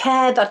 but I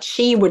care that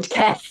she would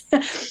care.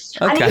 And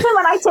even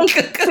when I take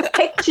pictures,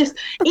 pictures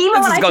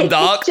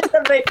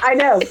of it, I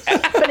know.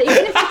 But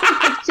even if I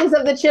take pictures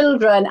of the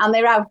children and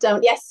they're out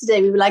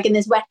yesterday, we were in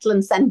this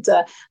wetland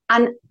centre,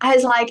 and I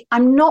was like,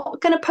 I'm not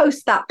going to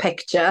post that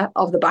picture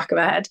of the back of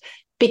her head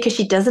because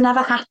she doesn't have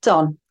a hat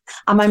on.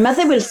 And my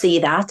mother will see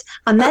that,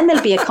 and then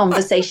there'll be a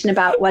conversation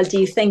about, well, do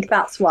you think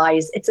that's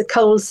wise? It's a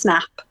cold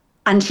snap.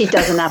 And she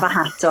doesn't have a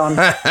hat on.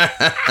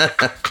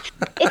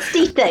 It's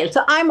detail.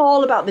 So I'm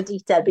all about the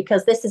detail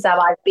because this is how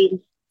I've been.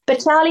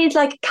 But Charlie is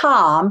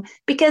calm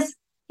because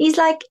he's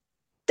like,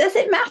 does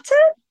it matter?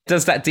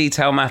 Does that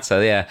detail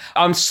matter? Yeah.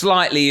 I'm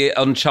slightly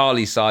on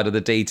Charlie's side of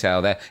the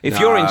detail there. If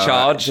you're in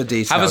charge,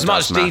 have as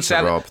much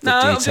detail. Rob. The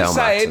I'm detail just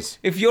saying, matters.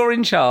 if you're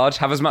in charge,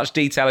 have as much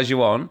detail as you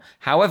want.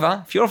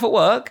 However, if you're off at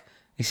work,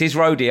 it's his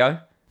rodeo.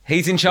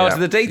 He's in charge of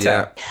the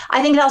detail. Yeah.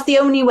 I think that's the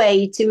only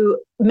way to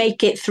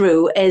make it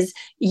through is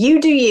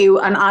you do you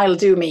and I'll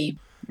do me.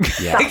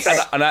 Yeah.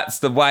 And that's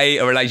the way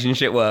a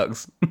relationship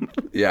works.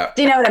 Yeah.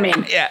 Do you know what I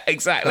mean? Yeah,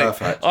 exactly.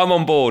 Perfect. I'm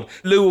on board.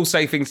 Lou will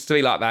say things to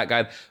me like that,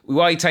 going,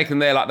 why are you taking them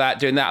there like that,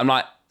 doing that? I'm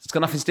like, it's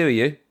got nothing to do with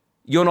you.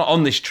 You're not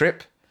on this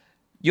trip.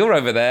 You're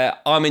over there.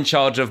 I'm in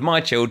charge of my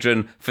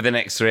children for the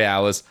next 3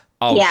 hours.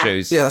 I'll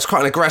choose. Yeah, that's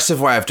quite an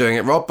aggressive way of doing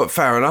it, Rob, but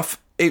fair enough.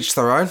 Each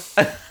their own.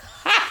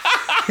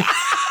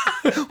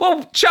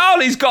 Well,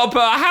 Charlie's got to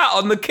put a hat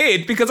on the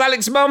kid because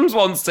Alex's mum's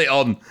wants it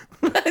on.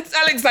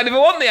 Alex don't even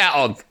want the hat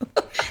on.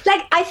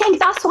 I think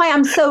that's why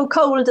I'm so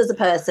cold as a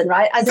person,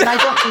 right? As in, I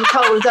don't mean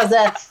cold as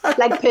a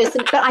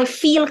person, but I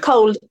feel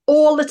cold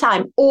all the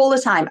time.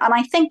 And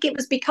I think it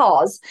was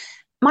because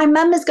my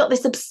mum has got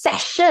this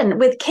obsession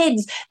with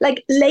kids,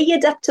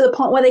 layered up to the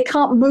point where they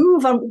can't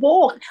move and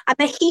walk, and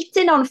they're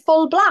heating on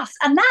full blast.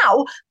 And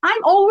now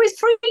I'm always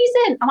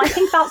freezing, and I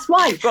think that's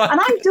why. Right.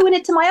 And I'm doing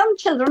it to my own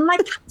children, and I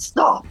can't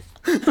stop.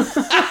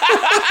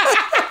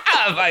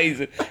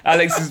 Amazing.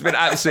 Alex has been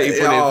absolutely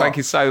brilliant. Thank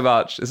you so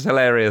much. It's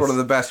hilarious. One of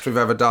the best we've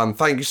ever done.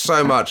 Thank you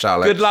so much,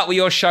 Alex. Good luck with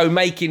your show,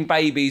 Making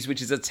Babies,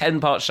 which is a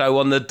 10-part show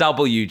on the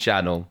W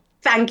channel.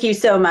 Thank you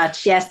so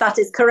much. Yes, that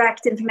is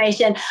correct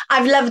information.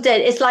 I've loved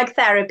it. It's like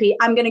therapy.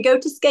 I'm going to go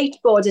to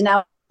skateboarding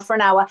now for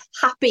an hour,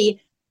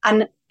 happy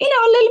and, a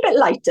little bit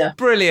lighter.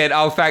 Brilliant.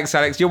 Oh, thanks,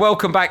 Alex. You're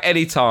welcome back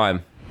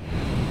anytime.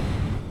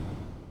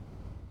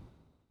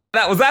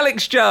 That was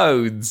Alex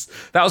Jones.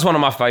 That was one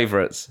of my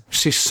favourites.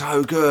 She's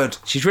so good.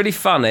 She's really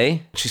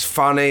funny. She's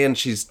funny and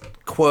she's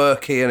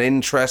quirky and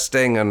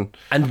interesting.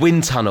 And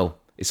wind tunnel.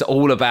 It's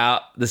all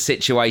about the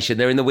situation.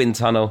 They're in the wind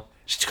tunnel.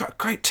 She's got a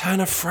great turn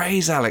of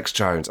phrase, Alex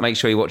Jones. Make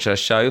sure you watch her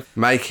show.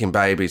 Making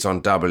Babies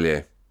on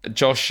W.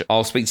 Josh,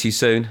 I'll speak to you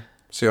soon.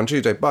 See you on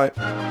Tuesday. Bye.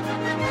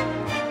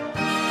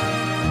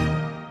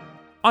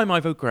 I'm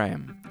Ivo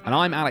Graham. And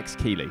I'm Alex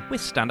Keeley. We're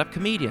stand-up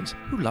comedians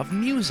who love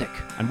music.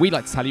 And we'd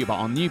like to tell you about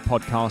our new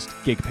podcast,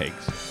 Gig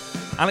Pigs.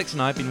 Alex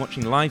and I have been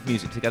watching live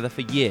music together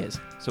for years,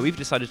 so we've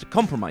decided to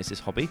compromise this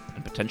hobby,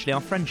 and potentially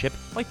our friendship,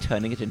 by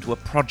turning it into a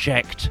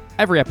project.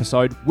 Every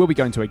episode, we'll be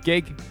going to a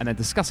gig, and then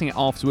discussing it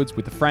afterwards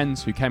with the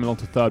friends who came along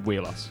to third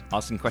wheel us.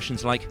 Asking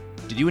questions like,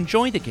 did you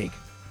enjoy the gig?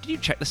 Did you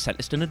check the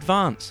setlist in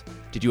advance?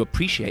 Did you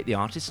appreciate the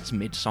artist's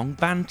mid-song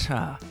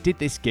banter? Did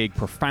this gig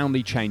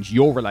profoundly change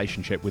your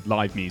relationship with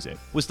live music?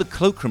 Was the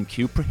cloakroom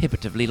queue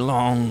prohibitively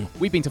long?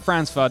 We've been to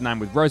Franz Ferdinand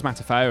with Rose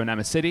Matafeo and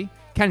Emma City,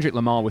 Kendrick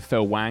Lamar with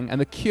Phil Wang, and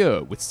The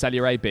Cure with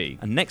Celia A.B.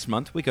 And next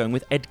month we're going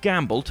with Ed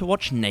Gamble to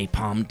watch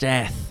Napalm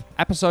Death.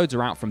 Episodes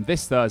are out from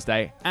this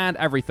Thursday and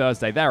every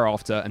Thursday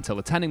thereafter until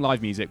attending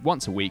live music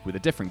once a week with a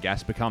different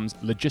guest becomes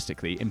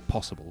logistically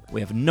impossible.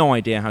 We have no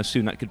idea how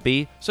soon that could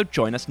be, so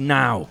join us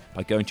now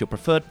by going to your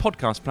preferred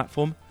podcast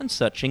platform and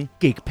searching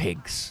Gig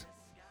Pigs.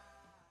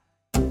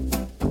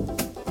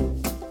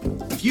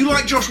 If you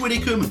like Josh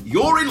Widdicombe,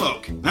 you're in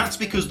luck. That's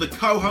because the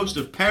co-host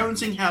of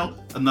Parenting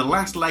Hell and The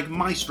Last Leg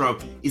Maestro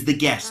is the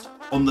guest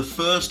on the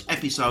first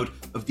episode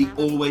of the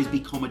Always Be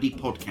Comedy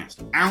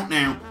podcast, out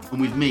now, and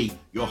with me,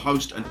 your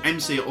host and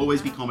MC at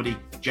Always Be Comedy,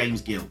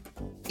 James Gill.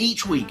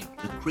 Each week,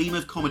 the cream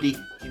of comedy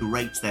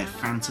curates their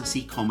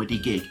fantasy comedy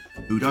gig.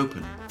 Who'd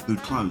open?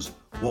 Who'd close?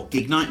 What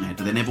gig nightmare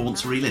do they never want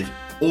to relive?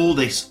 All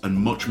this and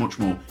much, much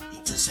more.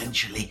 It's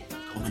essentially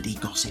comedy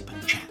gossip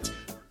and chat.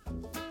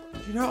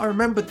 You know, I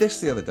remembered this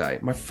the other day.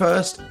 My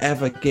first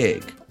ever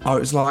gig. Oh, it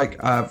was like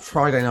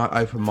Friday night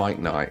open mic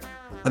night.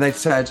 And they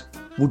said,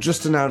 we'll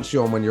just announce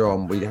you on when you're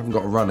on. We haven't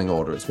got a running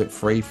order. It's a bit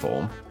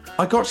freeform.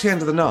 I got to the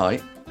end of the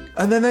night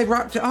and then they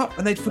wrapped it up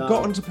and they'd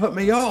forgotten to put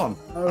me on.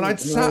 And I'd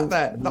sat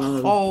there the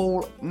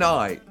whole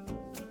night.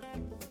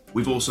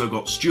 We've also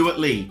got Stuart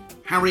Lee,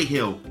 Harry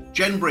Hill,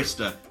 Jen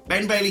Brister,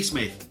 Ben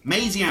Bailey-Smith,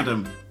 Maisie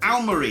Adam,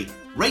 Al Murray,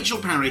 Rachel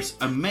Parris,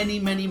 and many,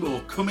 many more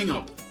coming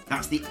up.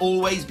 That's the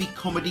Always Be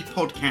Comedy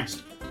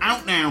podcast,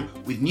 out now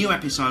with new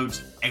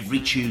episodes every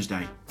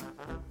Tuesday.